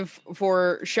can give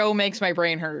for show makes my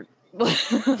brain hurt.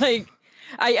 Like,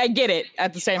 I get it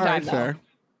at the same time, though.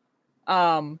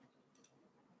 Fair.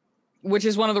 Which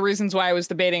is one of the reasons why I was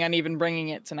debating on even bringing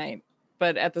it tonight.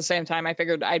 But at the same time, I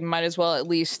figured I might as well at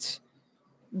least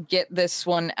get this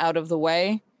one out of the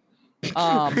way.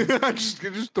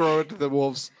 Just throw it to the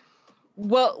wolves.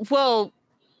 Well,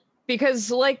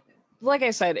 because like I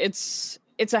said, it's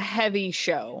a heavy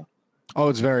show. Oh,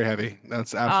 it's very heavy.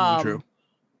 That's absolutely true.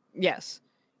 Yes,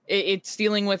 it's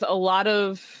dealing with a lot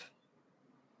of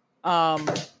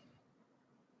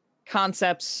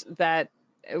concepts that.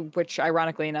 Which,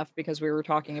 ironically enough, because we were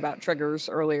talking about triggers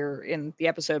earlier in the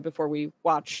episode before we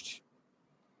watched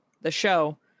the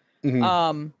show,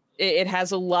 it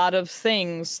has a lot of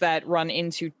things that run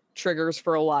into triggers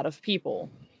for a lot of people.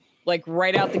 Like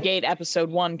right out the gate, episode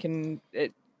 1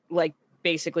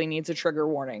 basically needs a trigger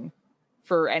warning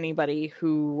for anybody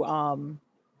who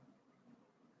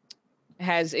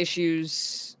has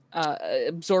issues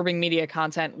absorbing media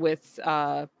content with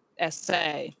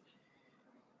SA.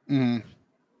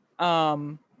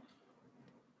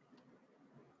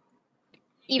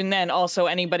 Even then, also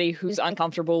anybody who's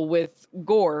uncomfortable with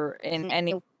gore in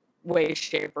any way,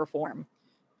 shape, or form.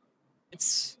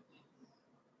 It's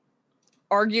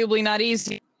arguably not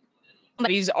easy.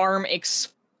 Somebody's arm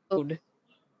explode.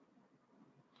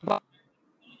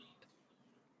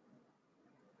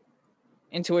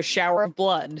 Into a shower of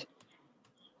blood.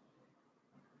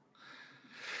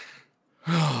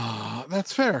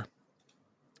 That's fair.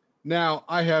 Now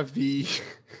I have I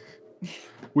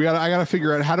gotta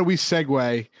figure out how do we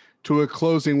segue to a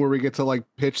closing where we get to like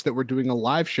pitch that we're doing a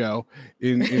live show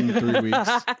in 3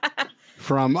 weeks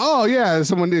from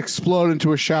someone explode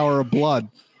into a shower of blood.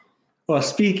 Well,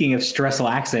 speaking of stress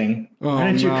laxing, why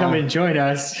don't you come and join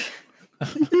us?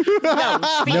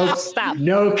 Stop.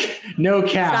 No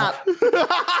cap. Stop.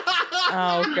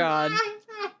 Oh God.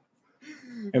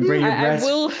 And bring your breast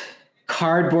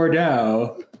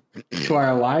cardboardo to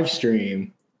our live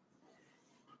stream.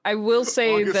 I will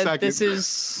say August that 2nd, this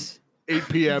is 8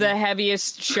 p.m. the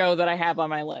heaviest show that I have on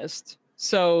my list.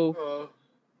 So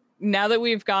now that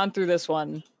we've gone through this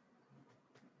one,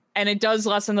 and it does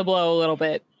lessen the blow a little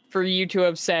bit for you to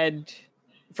have said,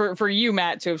 for you,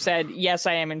 Matt, to have said, yes,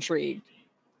 I am intrigued.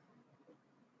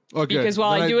 Okay. Because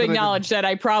while I do acknowledge that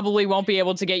I probably won't be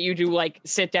able to get you to like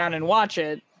sit down and watch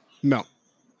it. No.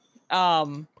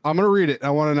 I'm gonna read it. I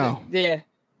want to know. Yeah.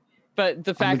 But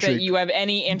the fact that you have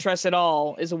any interest at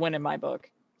all is a win in my book.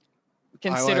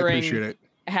 Considering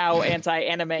how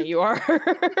anti-anime you are.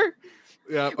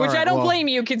 Yeah. Which I don't blame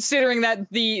you, considering that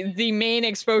the main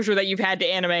exposure that you've had to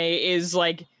anime is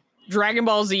like Dragon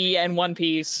Ball Z and One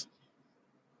Piece.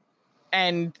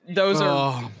 And those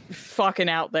are fucking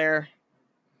out there.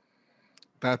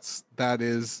 That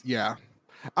is, yeah.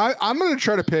 I'm gonna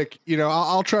try to pick.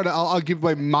 I'll give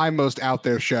my most out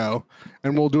there show,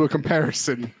 and we'll do a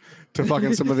comparison to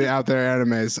fucking some of the out there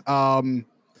animes.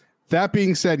 That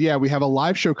being said, yeah, we have a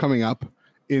live show coming up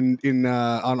on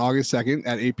August 2nd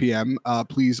at 8 p.m.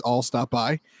 Please all stop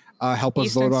by. Help us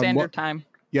Eastern vote on Standard Time.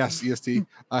 Yes, EST.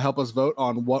 Help us vote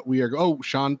on what we are. Oh,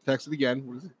 Sean texted again.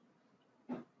 What is it?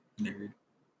 Nerd.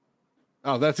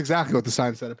 Oh, that's exactly what the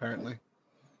sign said. Apparently,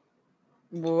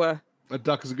 a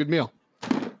duck is a good meal.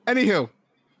 Anywho,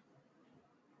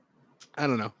 I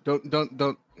don't know.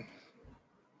 Don't.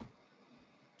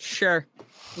 Sure.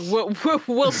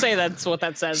 We'll say that's what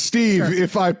that says. Steve, Sure.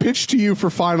 if I pitch to you for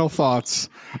final thoughts,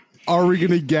 are we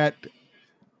going to get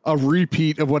a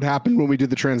repeat of what happened when we did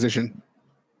the transition?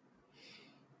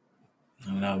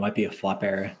 I don't know. It might be a flop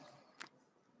era.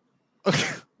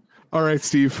 All right,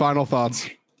 Steve, final thoughts.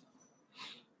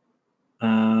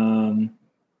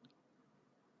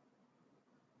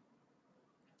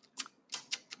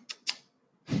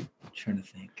 Trying to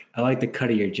think. I like the cut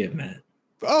of your jib, Matt.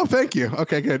 Oh, thank you.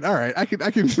 Okay, good. All right, I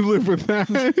can live with that.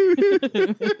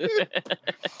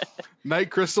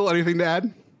 Night Crystal, anything to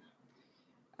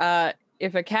add?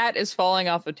 If a cat is falling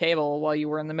off a table while you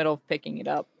were in the middle of picking it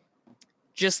up,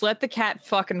 just let the cat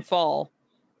fucking fall.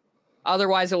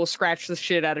 Otherwise, it will scratch the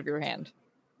shit out of your hand,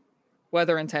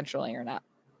 whether intentionally or not.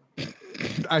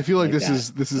 I feel like this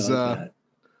that. is that.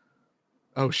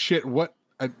 Oh shit! What?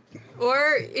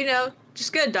 Or,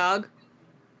 just get a dog.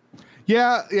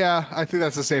 Yeah. I think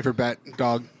that's a safer bet.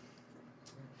 Dog.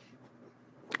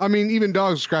 I mean, even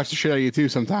dogs scratch the shit out of you too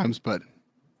sometimes, but.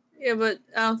 Yeah, but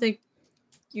I don't think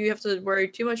you have to worry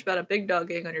too much about a big dog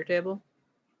getting on your table.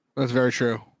 That's very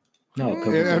true. No,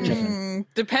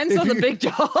 depends on the big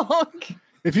dog.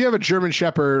 If you have a German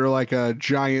Shepherd or like a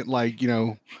giant,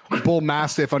 bull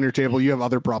mastiff on your table, you have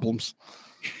other problems.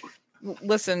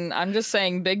 Listen, I'm just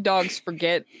saying, big dogs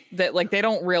forget that, they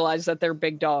don't realize that they're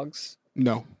big dogs.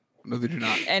 No, they do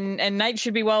not. And Knight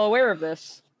should be well aware of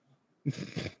this.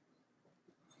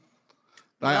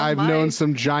 I've known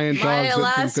some giant dogs. My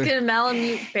Alaskan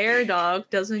Malamute bear dog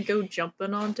doesn't go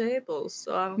jumping on tables,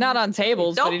 so I don't Not on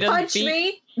tables, Don't but he doesn't punch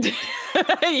me.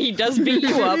 He does beat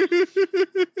you up.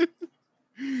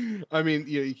 I mean,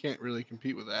 you can't really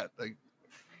compete with that.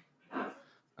 I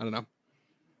don't know.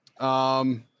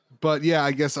 But yeah,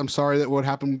 I guess I'm sorry that what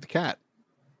happened with the cat.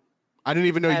 I didn't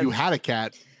even know you had a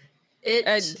cat. It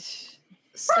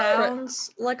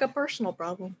sounds like a personal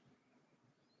problem.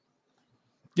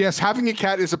 Yes, having a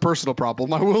cat is a personal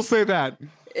problem. I will say that.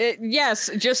 Yes,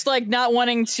 just like not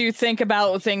wanting to think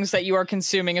about things that you are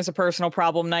consuming is a personal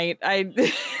problem, Knight.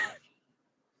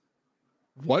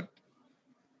 What?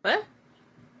 What?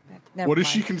 What is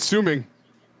she consuming?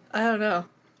 I don't know.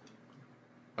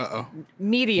 Uh-oh.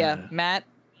 Media, Matt.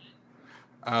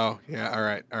 Oh, yeah. All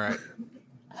right.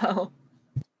 Oh.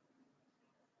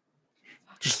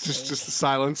 Just the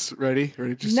silence. Ready?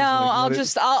 Just No,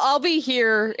 just I'll be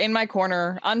here in my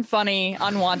corner, unfunny,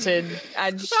 unwanted. See,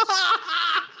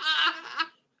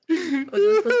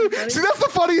 that's the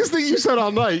funniest thing you said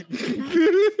all night.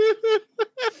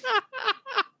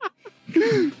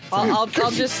 I'll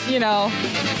just,